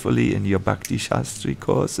faithfully in your Bhakti Shastri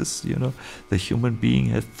courses. You know, the human being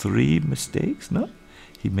has 3 mistakes, no?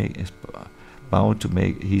 Is bound to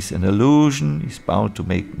make, he's an illusion, he's bound to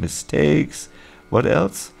make mistakes. What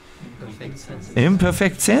else? Imperfect senses.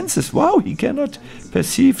 Imperfect senses. Wow, he cannot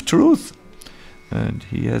perceive truth. And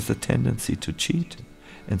he has a tendency to cheat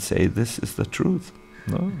and say, this is the truth.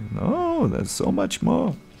 No, there's so much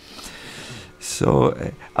more. So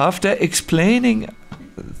after explaining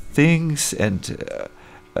things, and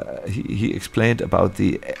he explained about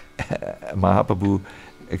the Mahaprabhu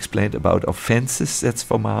explained about offenses. That's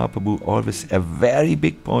for Mahaprabhu always a very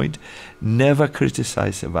big point. Never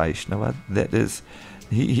criticize a Vaishnava. That is,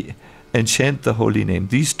 and chant the holy name.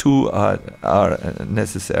 These 2 are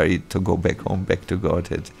necessary to go back home, back to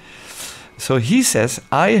Godhead. So he says,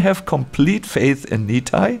 I have complete faith in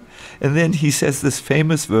Nitai. And then he says this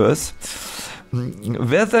famous verse,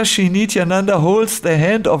 whether Sri Nityananda holds the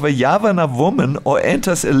hand of a Yavana woman or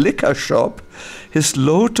enters a liquor shop, his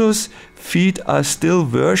lotus feet are still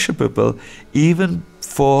worshipable even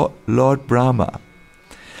for Lord Brahma.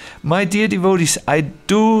 My dear devotees, I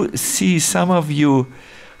do see some of you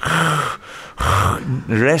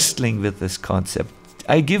wrestling with this concept.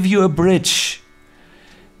 I give you a bridge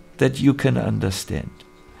that you can understand.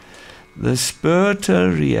 The spiritual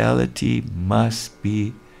reality must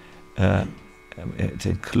be, it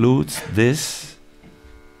includes this,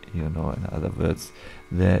 in other words,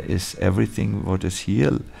 there is everything what is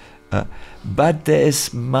here, but there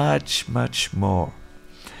is much, much more.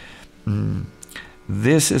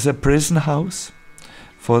 This is a prison house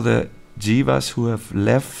for the jivas who have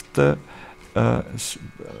left the,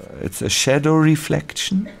 it's a shadow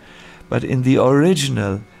reflection, but in the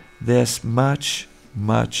original there's much,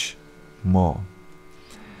 much more.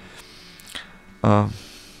 To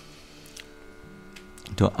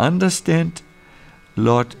understand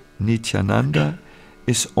Lord Nityananda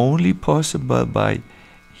is only possible by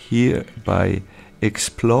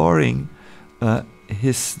exploring the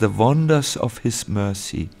wonders of his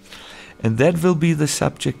mercy. And that will be the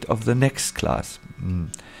subject of the next class.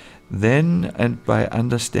 Then, and by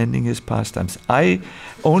understanding his pastimes. I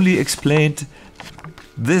only explained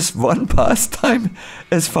this one pastime.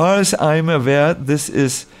 As far as I'm aware, this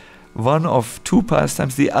is one of 2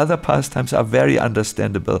 pastimes. The other pastimes are very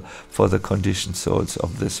understandable for the conditioned souls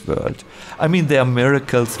of this world. I mean, there are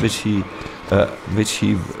miracles which he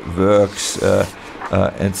works,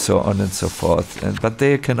 and so on and so forth. But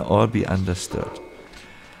they can all be understood.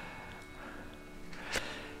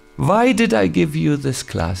 Why did I give you this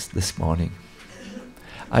class this morning?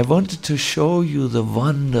 I wanted to show you the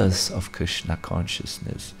wonders of Krishna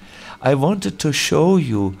consciousness. I wanted to show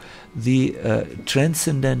you the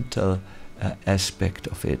transcendental aspect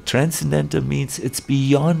of it. Transcendental means it's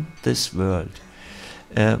beyond this world.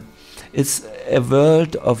 It's a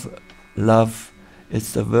world of love.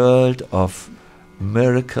 It's the world of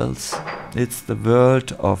miracles. It's the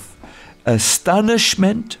world of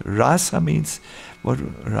astonishment. Rasa means, what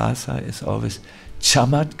rasa is always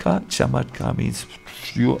chamatka. Chamatka means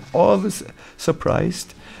you're always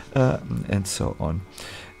surprised, and so on.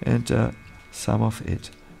 And some of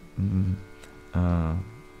it.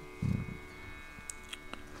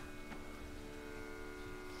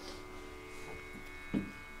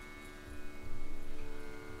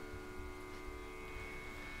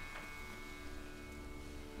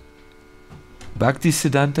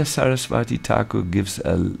 Bhaktisiddhanta Saraswati Thakur gives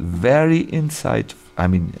a very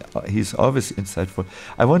he's always insightful.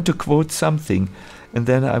 I want to quote something, and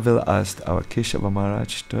then I will ask our Keshava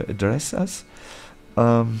Maharaj to address us.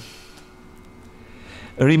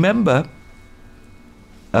 Remember,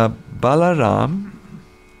 Balaram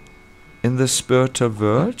in the spiritual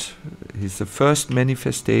world, he's the first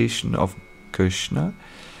manifestation of Krishna.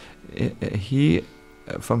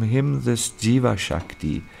 From him this Jiva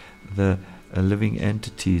Shakti, the living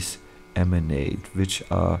entities emanate, which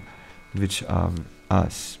are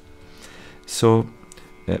us. So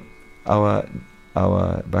our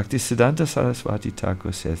Bhaktisiddhanta Saraswati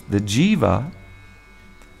Thakur says the Jiva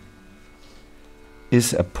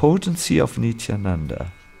is a potency of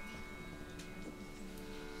Nityananda.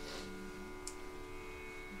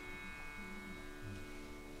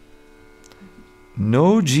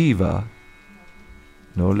 No Jiva,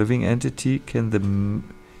 no living entity can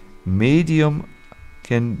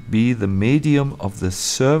be the medium of the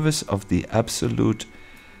service of the Absolute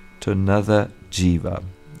to another Jiva.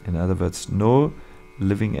 In other words, no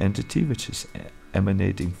living entity which is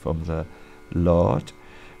emanating from the Lord,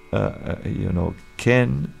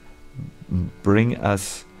 can bring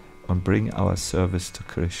us and bring our service to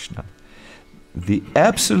Krishna. The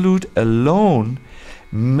Absolute alone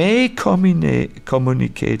may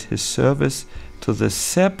communicate his service to the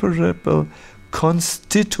separable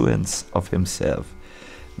constituents of himself.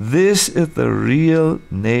 This is the real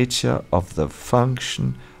nature of the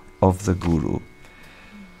function of the Guru.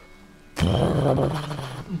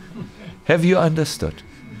 Have you understood?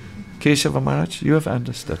 Keshava Maharaj, you have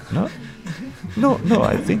understood, no? No,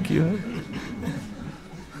 I think you have.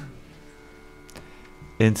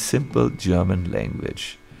 In simple German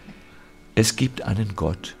language. Es gibt einen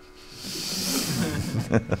Gott.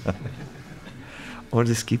 Und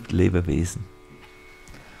es gibt Lebewesen.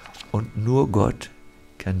 Und nur Gott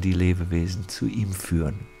kann die Lebewesen zu ihm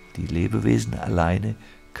führen. Die Lebewesen alleine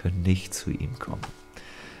können nicht zu ihm kommen.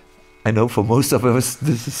 I know for most of us,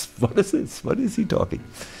 this is, what is this? What is he talking?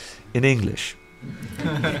 In English.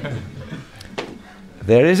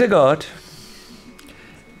 There is a God,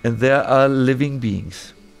 and there are living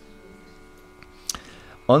beings.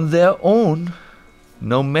 On their own,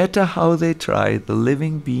 no matter how they try, the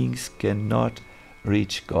living beings cannot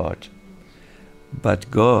reach God. But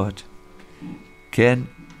God can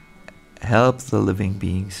help the living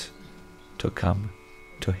beings to come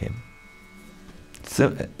to Him.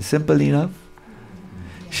 Simple enough?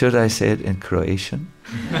 Should I say it in Croatian?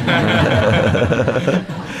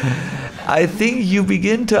 I think you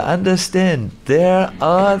begin to understand. There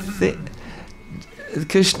are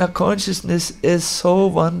Krishna consciousness is so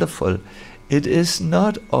wonderful. It is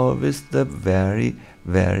not always the very,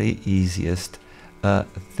 very easiest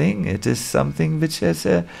thing. It is something which has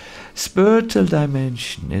a spiritual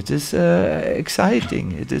dimension. It is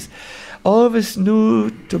exciting. It is always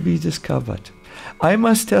new to be discovered. I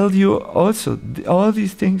must tell you also, all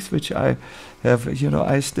these things which I have,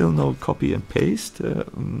 I still know copy and paste.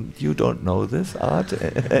 You don't know this art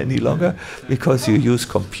any longer because you use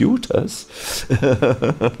computers.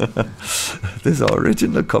 This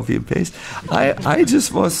original copy and paste. I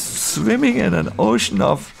just was swimming in an ocean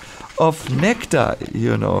of nectar,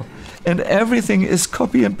 and everything is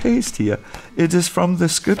copy and paste here. It is from the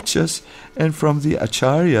scriptures and from the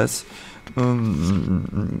acharyas,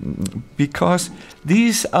 because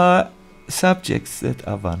these are subjects that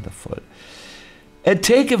are wonderful. A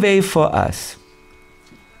takeaway for us: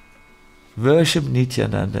 worship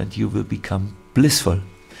Nityananda and you will become blissful.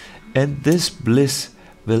 And this bliss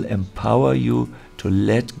will empower you to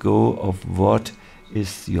let go of what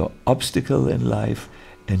is your obstacle in life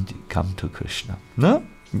and come to Krishna. No?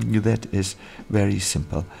 That is very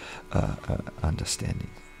simple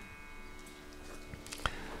understanding.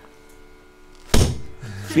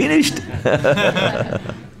 Finished.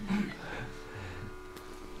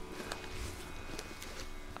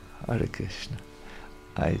 Hare Krishna.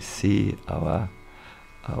 I see our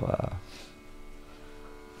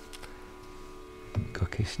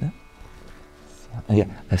Krishna.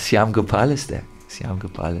 Syam Gopal is there. Syam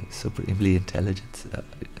Gopal is supremely intelligent.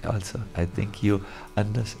 Also, I think you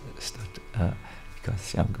understood because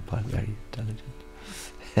Syam Gopal very intelligent.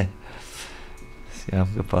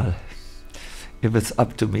 Syam Gopal. If it's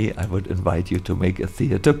up to me, I would invite you to make a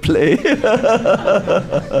theater play. But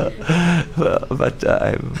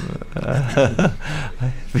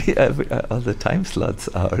all the time slots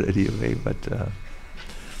are already away. But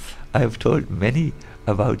I have told many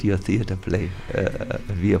about your theater play.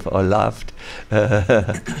 We have all laughed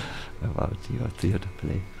about your theater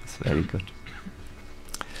play. It's very good.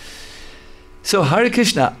 So, Hare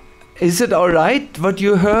Krishna, is it all right what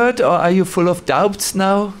you heard, or are you full of doubts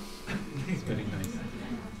now? It's very nice.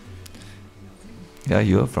 Yeah,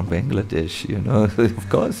 you're from Bangladesh, of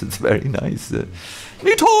course it's very nice.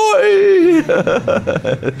 Nitai!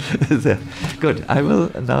 Good, I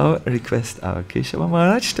will now request our Keshava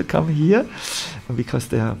Maharaj to come here, because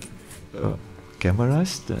there are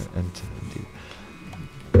cameras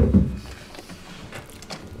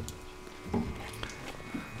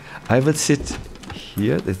I will sit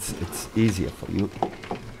here, it's easier for you.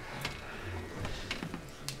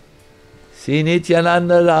 Sri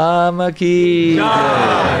Nityananda Rama ki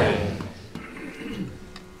Jai.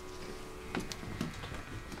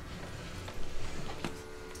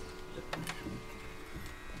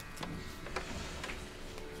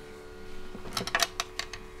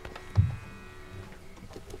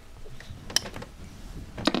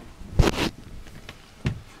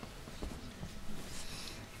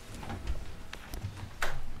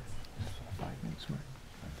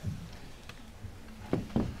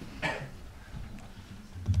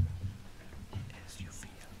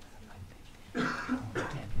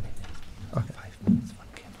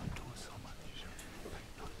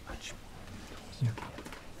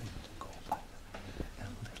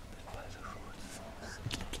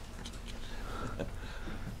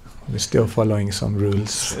 We're still following some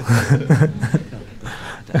rules.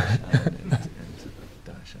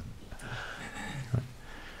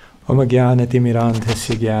 Om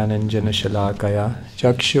Jnanatimirandhasya Jnananjanashalakaya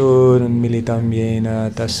Chakshurunmilitam Yena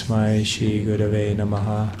Tasmai Shri Gurave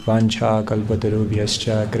Namaha Vancha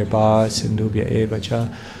Kalpatarubhyascha Kripa Sindhubhya Evacha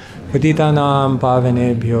Patitanam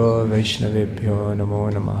Pavanebhyo Vaishnavebhyo Namo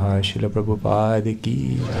Namaha Srila Prabhupada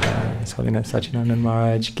Ki Jai. His Holiness Sacinandana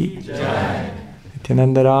Maharaj Ki Jai.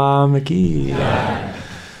 Nityananda Ram Ki Jai.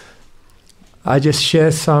 I just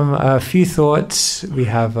share a few thoughts. We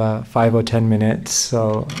have 5 or 10 minutes,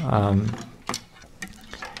 so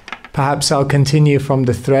perhaps I'll continue from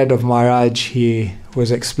the thread of Maharaj. He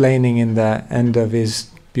was explaining in the end of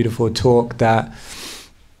his beautiful talk that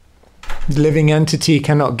the living entity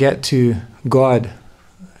cannot get to God.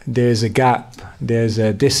 There's a gap, there's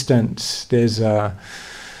a distance, there's a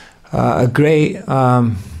great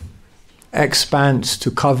expanse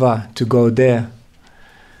to cover to go there.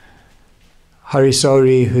 Hari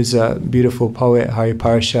Sauri, who's a beautiful poet, Hari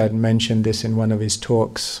Parshad, mentioned this in one of his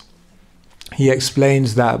talks. He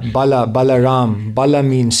explains that Balaram, Bala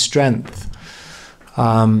means strength.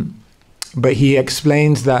 But he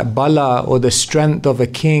explains that Bala, or the strength of a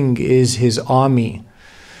king, is his army.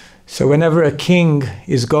 So whenever a king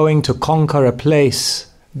is going to conquer a place,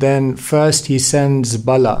 then first he sends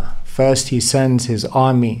Bala, first he sends his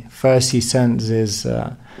army, first he sends his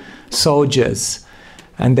soldiers,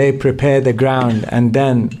 and they prepare the ground, and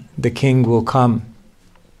then the king will come.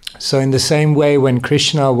 So in the same way, when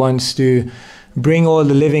Krishna wants to bring all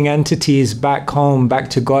the living entities back home,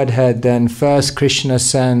 back to Godhead, then first Krishna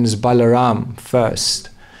sends Balaram first.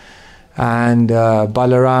 And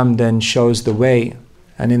Balaram then shows the way.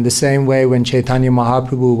 And in the same way, when Chaitanya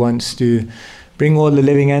Mahaprabhu wants to bring all the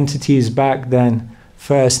living entities back, then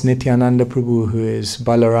first Nityananda Prabhu, who is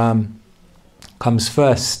Balaram, comes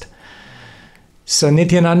first. So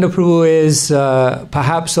Nityananda Prabhu is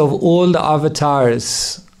perhaps of all the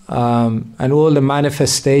avatars and all the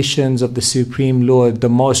manifestations of the Supreme Lord, the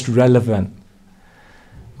most relevant.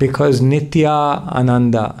 Because Nitya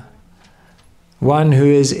Ananda, one who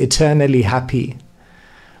is eternally happy.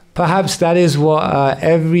 Perhaps that is what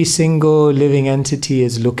every single living entity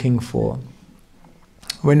is looking for.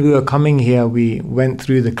 When we were coming here, we went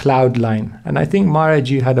through the cloud line. And I think,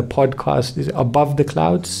 Maharaj, you had a podcast, is it Above the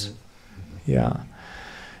Clouds? Yeah.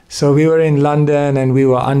 So we were in London and we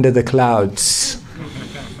were under the clouds,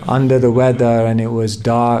 under the weather, and it was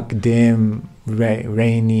dark, dim,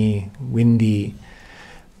 rainy, windy.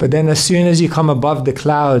 But then as soon as you come above the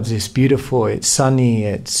clouds, it's beautiful, it's sunny,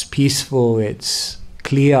 it's peaceful, it's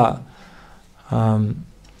clear. And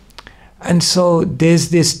so there's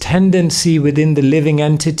this tendency within the living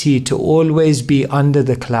entity to always be under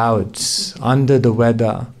the clouds, under the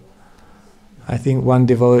weather. I think one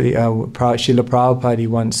devotee, Srila Prabhupada,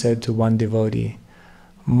 once said to one devotee,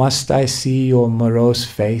 "Must I see your morose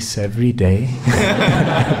face every day?"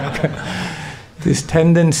 This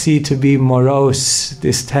tendency to be morose,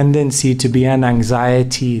 this tendency to be an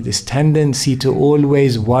anxiety, this tendency to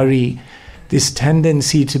always worry, this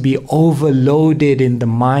tendency to be overloaded in the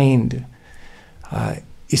mind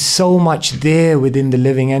is so much there within the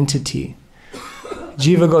living entity.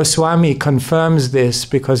 Jiva Goswami confirms this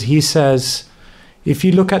because he says, if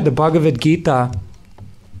you look at the Bhagavad Gita,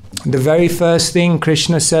 the very first thing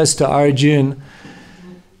Krishna says to Arjuna,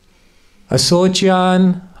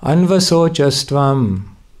 Asocyan anvasochastvam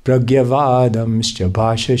pragyavadamscha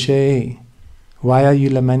bhashashe. Why are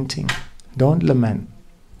you lamenting? Don't lament.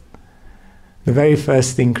 The very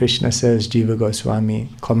first thing Krishna says, Jiva Goswami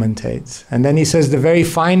commentates. And then he says the very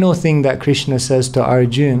final thing that Krishna says to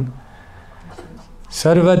Arjuna,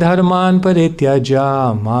 Sarva dharman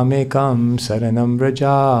parityaja mamekam saranam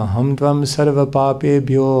vraja ham tvam sarva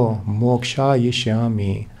papebhyo moksha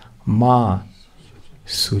yishyami ma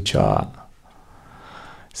sucha.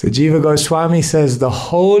 So Jiva Goswami says the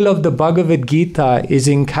whole of the Bhagavad Gita is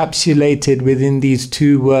encapsulated within these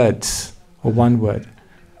two words, or one word,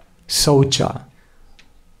 socha,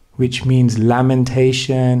 which means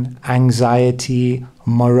lamentation, anxiety,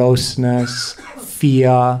 moroseness,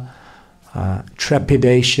 fear,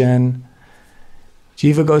 trepidation.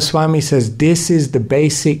 Jiva Goswami says this is the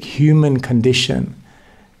basic human condition.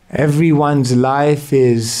 Everyone's life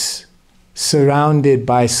is surrounded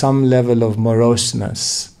by some level of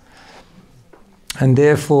moroseness. And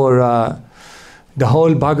therefore, the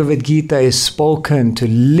whole Bhagavad Gita is spoken to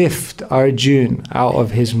lift Arjuna out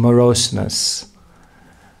of his moroseness.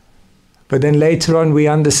 But then later on we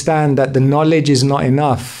understand that the knowledge is not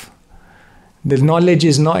enough. The knowledge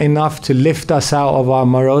is not enough to lift us out of our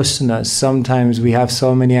moroseness. Sometimes we have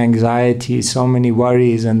so many anxieties, so many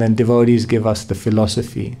worries, and then devotees give us the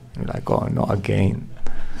philosophy. We're like, oh, not again.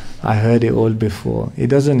 I heard it all before. It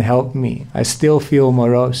doesn't help me. I still feel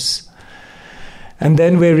morose. And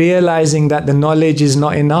then we're realizing that the knowledge is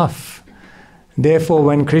not enough. Therefore,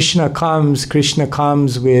 when Krishna comes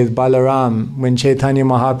with Balaram. When Chaitanya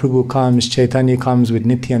Mahaprabhu comes, Chaitanya comes with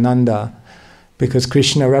Nityananda. Because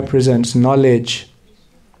Krishna represents knowledge,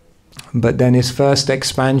 but then his first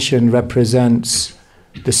expansion represents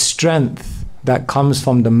the strength that comes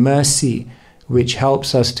from the mercy which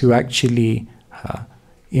helps us to actually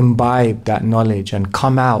imbibe that knowledge and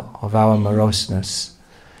come out of our moroseness.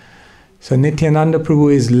 So Nityananda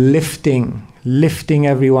Prabhu is lifting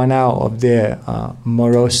everyone out of their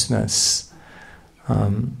moroseness.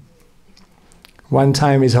 One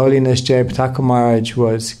time His Holiness Jayapataka Maharaj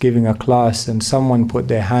was giving a class and someone put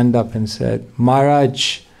their hand up and said,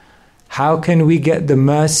 Maharaj, how can we get the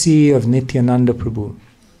mercy of Nityananda Prabhu?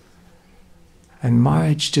 And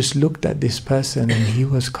Maharaj just looked at this person and he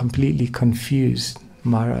was completely confused.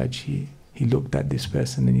 Maharaj, he looked at this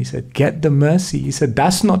person and he said, get the mercy. He said,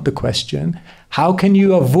 that's not the question. How can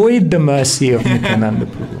you avoid the mercy of Nityananda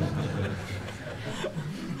Prabhu?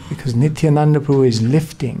 Because Nityananda Prabhu is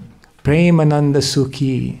lifting. Premananda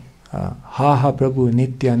Sukhi, Ha Ha Prabhu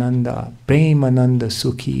Nityananda, Premananda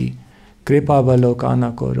Sukhi, Kripa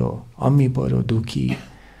Balokana Koro, Ami Boro Dukhi.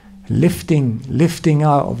 Lifting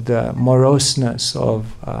out of the moroseness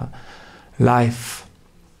of life.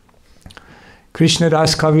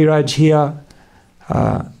 Krishnadas Kaviraj here,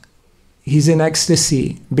 he's in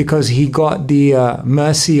ecstasy because he got the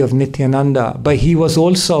mercy of Nityananda, but he was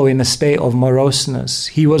also in a state of moroseness.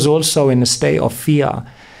 He was also in a state of fear.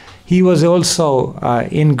 He was also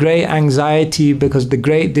in great anxiety because the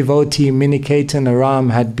great devotee Minikaitan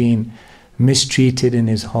Aram had been mistreated in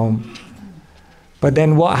his home. But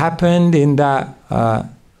then what happened in that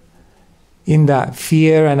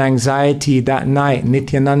fear and anxiety that night?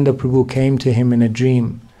 Nityananda Prabhu came to him in a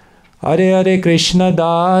dream. Are Are Krishna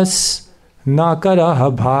Das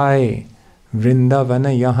Nakaraha Bhai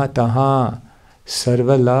Vrindavana Yaha Taha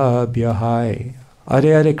Sarvalabhya Hai.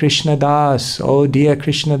 Are Krishna Das, oh dear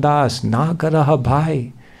Krishna Das, Nakaraha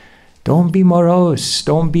Bhai. Don't be morose,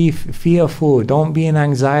 don't be fearful, don't be in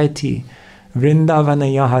anxiety. Vrindavana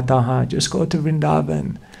Yahataha, just go to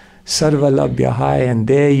Vrindavan. Sarvalabhya Hai, and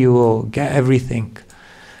there you will get everything.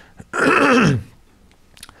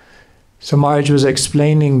 So Maharaj was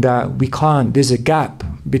explaining that we can't, there's a gap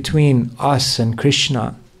between us and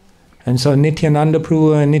Krishna. And so Nityananda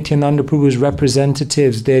Prabhu and Nityananda Prabhu's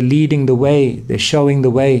representatives, they're leading the way, they're showing the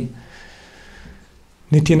way.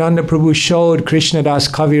 Nityananda Prabhu showed Krishnadas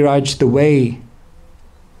Kaviraj the way.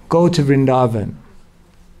 Go to Vrindavan.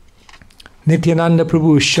 Nityananda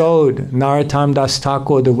Prabhu showed Narottam Das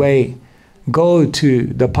Thakur the way. Go to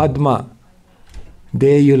the Padma.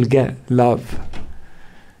 There you'll get love.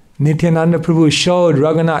 Nityananda Prabhu showed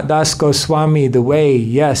Raghunath Das Goswami the way.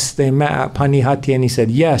 Yes, they met at Panihati and he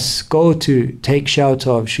said, yes, go to take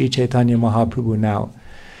shelter of Sri Chaitanya Mahaprabhu now.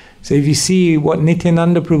 So if you see what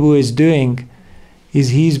Nityananda Prabhu is doing, is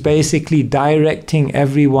he's basically directing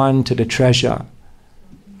everyone to the treasure.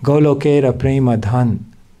 Golokera Prema Dhan,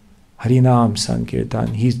 Harinam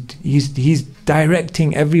Sankirtan. He's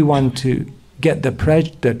directing everyone to get the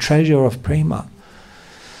treasure of Prema.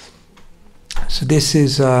 So this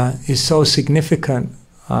is so significant.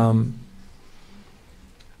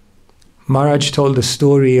 Maharaj told the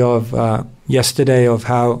story of yesterday of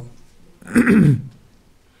how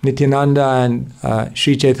Nityananda and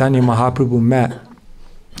Sri Chaitanya Mahaprabhu met.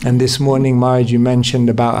 And this morning, Maharaj, you mentioned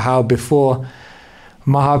about how before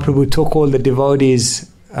Mahaprabhu took all the devotees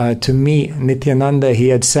to meet Nityananda, he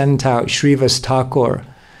had sent out Srivas Thakur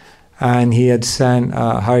and he had sent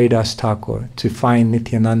Haridas Thakur to find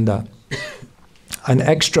Nityananda. An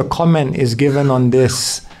extra comment is given on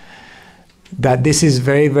this, that this is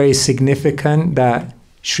very, very significant that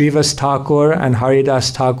Srivas Thakur and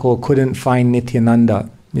Haridas Thakur couldn't find Nityananda.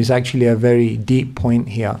 There's actually a very deep point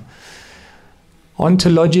here.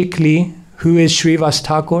 Ontologically, who is Srivas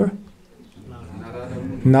Thakur?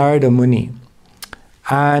 Narada Muni.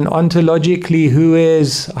 And ontologically, who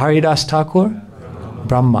is Haridas Thakur?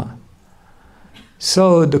 Brahma.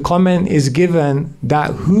 So the comment is given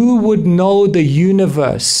that who would know the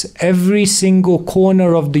universe, every single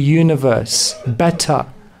corner of the universe, better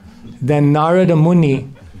than Narada Muni,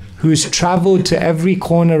 who's traveled to every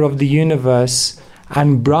corner of the universe,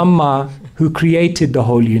 and Brahma, who created the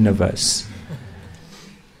whole universe.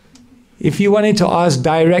 If you wanted to ask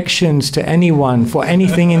directions to anyone for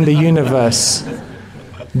anything in the universe,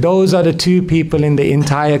 those are the two people in the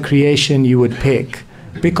entire creation you would pick.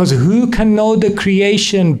 Because who can know the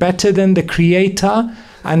creation better than the Creator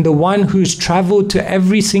and the one who's traveled to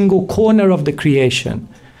every single corner of the creation?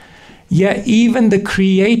 Yet even the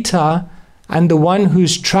Creator and the one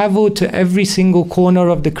who's traveled to every single corner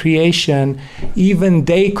of the creation, even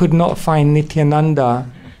they could not find Nityananda,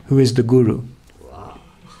 who is the Guru.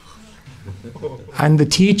 And the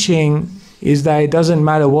teaching is that it doesn't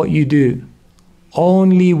matter what you do.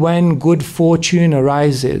 Only when good fortune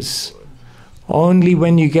arises, only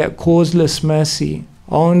when you get causeless mercy,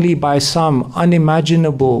 only by some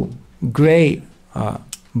unimaginable great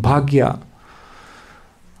bhagya,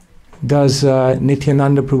 does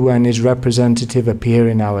Nityananda Prabhu and his representative appear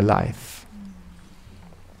in our life.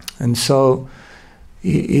 And so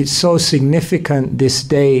it's so significant this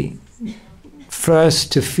day,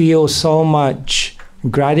 first to feel so much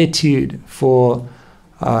gratitude for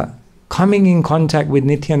coming in contact with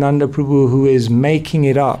Nityananda Prabhu, who is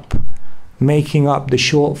making up the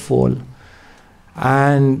shortfall,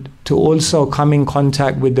 and to also come in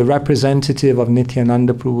contact with the representative of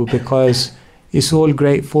Nityananda Prabhu, because it's all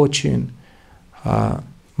great fortune.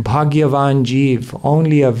 Bhagyavan Jeev,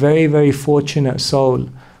 only a very, very fortunate soul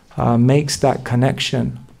makes that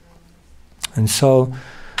connection. And so,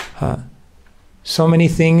 so many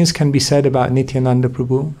things can be said about Nityananda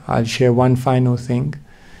Prabhu. I'll share one final thing.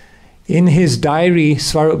 In his diary,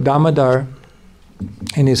 Swarup Damodar,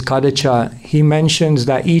 in his Kadacha, he mentions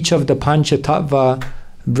that each of the Panchatattva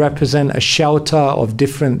represent a shelter of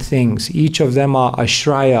different things. Each of them are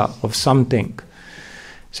ashraya of something.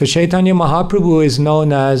 So Chaitanya Mahaprabhu is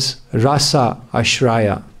known as Rasa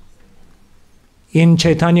Ashraya. In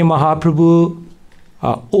Chaitanya Mahaprabhu,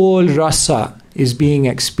 all rasa is being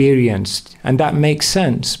experienced. And that makes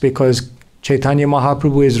sense because Chaitanya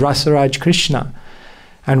Mahaprabhu is Rasaraj Krishna.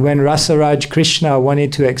 And when Rasaraj Krishna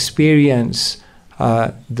wanted to experience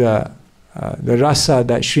the rasa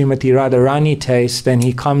that Srimati Radharani tastes, then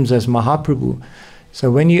he comes as Mahaprabhu.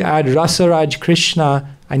 So when you add Rasaraj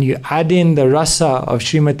Krishna and you add in the rasa of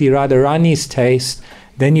Srimati Radharani's taste,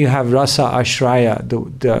 then you have Rasa Ashraya,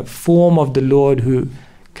 the form of the Lord who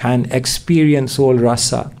can experience all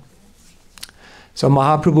rasa. So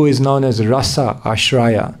Mahaprabhu is known as Rasa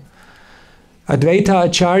Ashraya. Advaita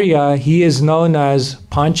Acharya, he is known as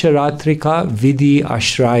Pancharatrika Vidhi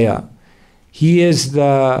Ashraya. He is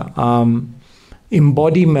the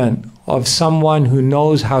embodiment of someone who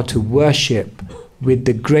knows how to worship with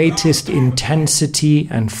the greatest intensity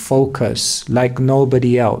and focus like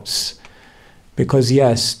nobody else. Because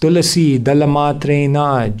yes, Tulasi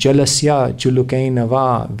dalamatrena jalasya chulukaina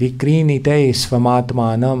va vikrinite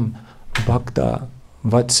svamatmanam bhakta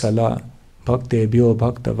vatsala bhaktebhyo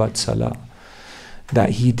bhakta vatsala.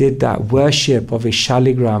 That he did that worship of his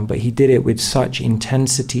shaligram, but he did it with such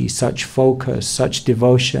intensity, such focus, such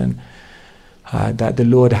devotion, that the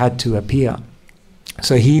Lord had to appear.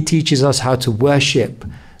 So he teaches us how to worship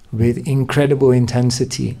with incredible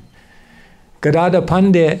intensity. Gadada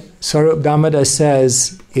Pandit, Swarup Damodar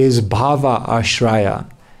says, is Bhava Ashraya.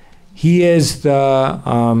 He is the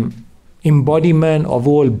embodiment of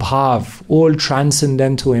all bhav, all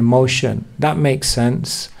transcendental emotion. That makes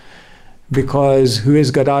sense. Because who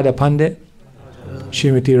is Gadada Pandit?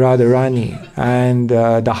 Srimati Radharani. And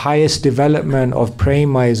the highest development of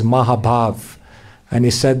prema is Mahabhav. And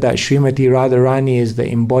it's said that Srimati Radharani is the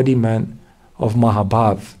embodiment of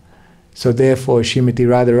Mahabhav. So therefore, Srimati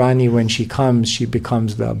Radharani, when she comes, she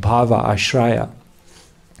becomes the Bhava Ashraya.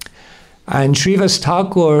 And Srivas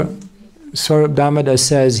Thakur, Swarup Damodar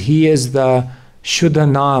says, he is the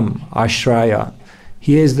Shuddhanam Ashraya.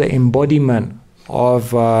 He is the embodiment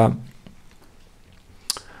of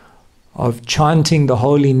chanting the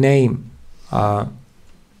holy name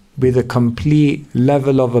with a complete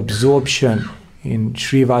level of absorption in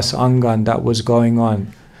Srivas Angan that was going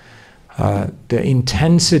on. The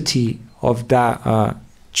intensity of that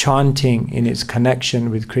chanting in its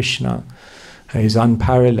connection with Krishna is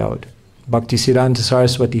unparalleled. Bhaktisiddhanta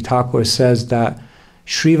Saraswati Thakur says that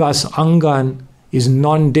Srivas Angan is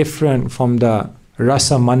non-different from the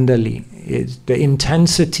Rasa Mandali. It's the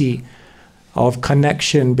intensity of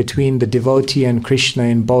connection between the devotee and Krishna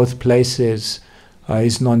in both places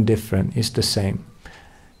is non-different, it's the same.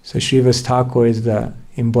 So Srivas Thakur is the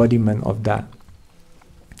embodiment of that.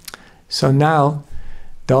 So now,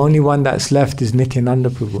 the only one that's left is Nityananda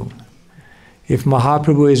Prabhu. If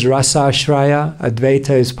Mahaprabhu is Rasa Ashraya,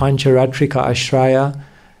 Advaita is Pancharatrika Ashraya,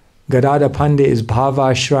 Gadada Pandit is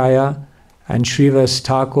Bhava Ashraya, and Srivas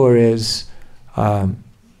Thakur is Shuddhanam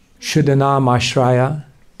Ashraya,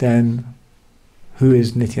 then who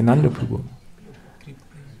is Nityananda Prabhu?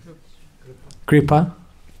 Kripa?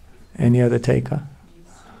 Any other taker?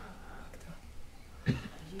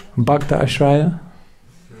 Bhakta Ashraya?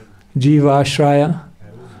 Jiva Ashraya?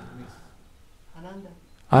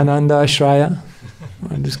 Ananda Ashraya?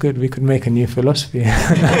 Well, that's good. We could make a new philosophy.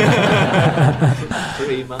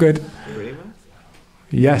 Good.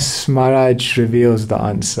 Yes, Maharaj reveals the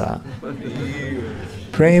answer.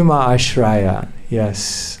 Prema Ashraya.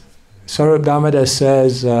 Yes. Swarup Damodar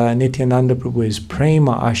says Nityananda Prabhu is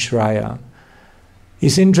Prema Ashraya.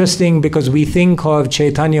 It's interesting because we think of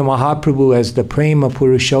Chaitanya Mahaprabhu as the Prema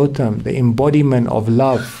Purushottam, the embodiment of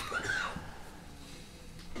love.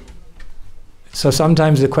 So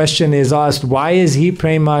sometimes the question is asked, why is he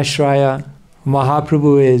Prema Ashraya?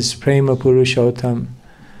 Mahaprabhu is Prema Purushottam.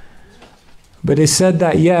 But it's said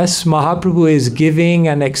that yes, Mahaprabhu is giving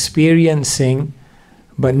and experiencing,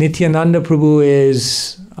 but Nityananda Prabhu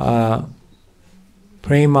is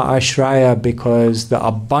Prema Ashraya because the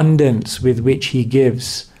abundance with which he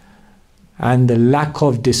gives and the lack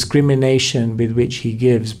of discrimination with which he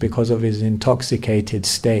gives because of his intoxicated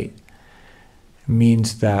state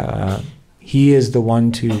means that he is the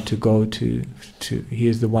one to go to he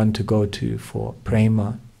is the one to go to for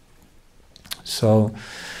prema. So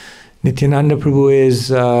Nityananda Prabhu is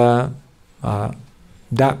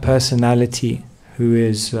that personality who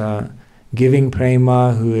is giving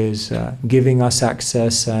prema, who is giving us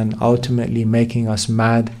access and ultimately making us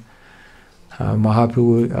mad.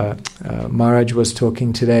 Maharaj was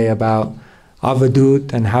talking today about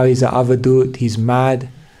Avadhuta and how he's an Avadhuta, he's mad.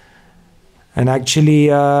 And actually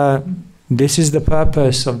this is the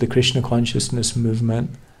purpose of the Krishna consciousness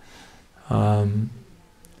movement.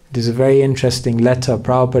 There's a very interesting letter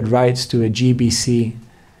Prabhupada writes to a GBC.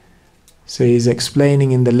 So he's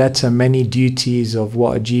explaining in the letter many duties of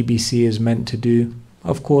what a GBC is meant to do.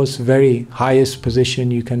 Of course, very highest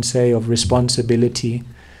position you can say of responsibility.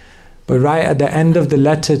 But right at the end of the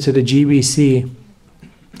letter to the GBC,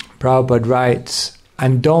 Prabhupada writes,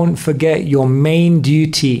 and don't forget your main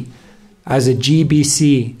duty as a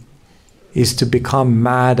GBC is to become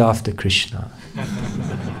mad after Krishna.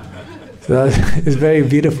 So it's a very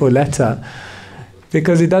beautiful letter.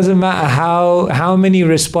 Because it doesn't matter how many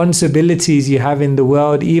responsibilities you have in the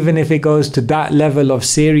world, even if it goes to that level of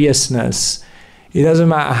seriousness, it doesn't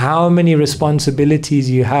matter how many responsibilities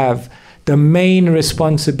you have, the main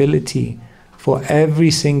responsibility for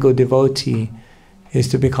every single devotee is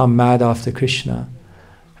to become mad after Krishna.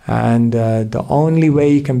 And the only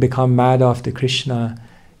way you can become mad after Krishna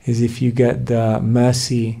is if you get the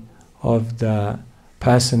mercy of the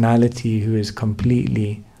personality who is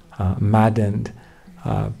completely maddened.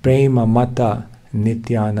 Prema Mata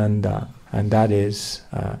Nityananda, and that is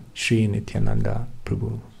Sri Nityananda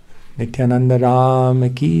Prabhu. Nityananda Ram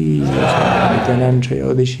ki Nityananda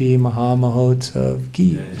Trayodasi Mahamahotsav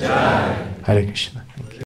ki Hare Krishna.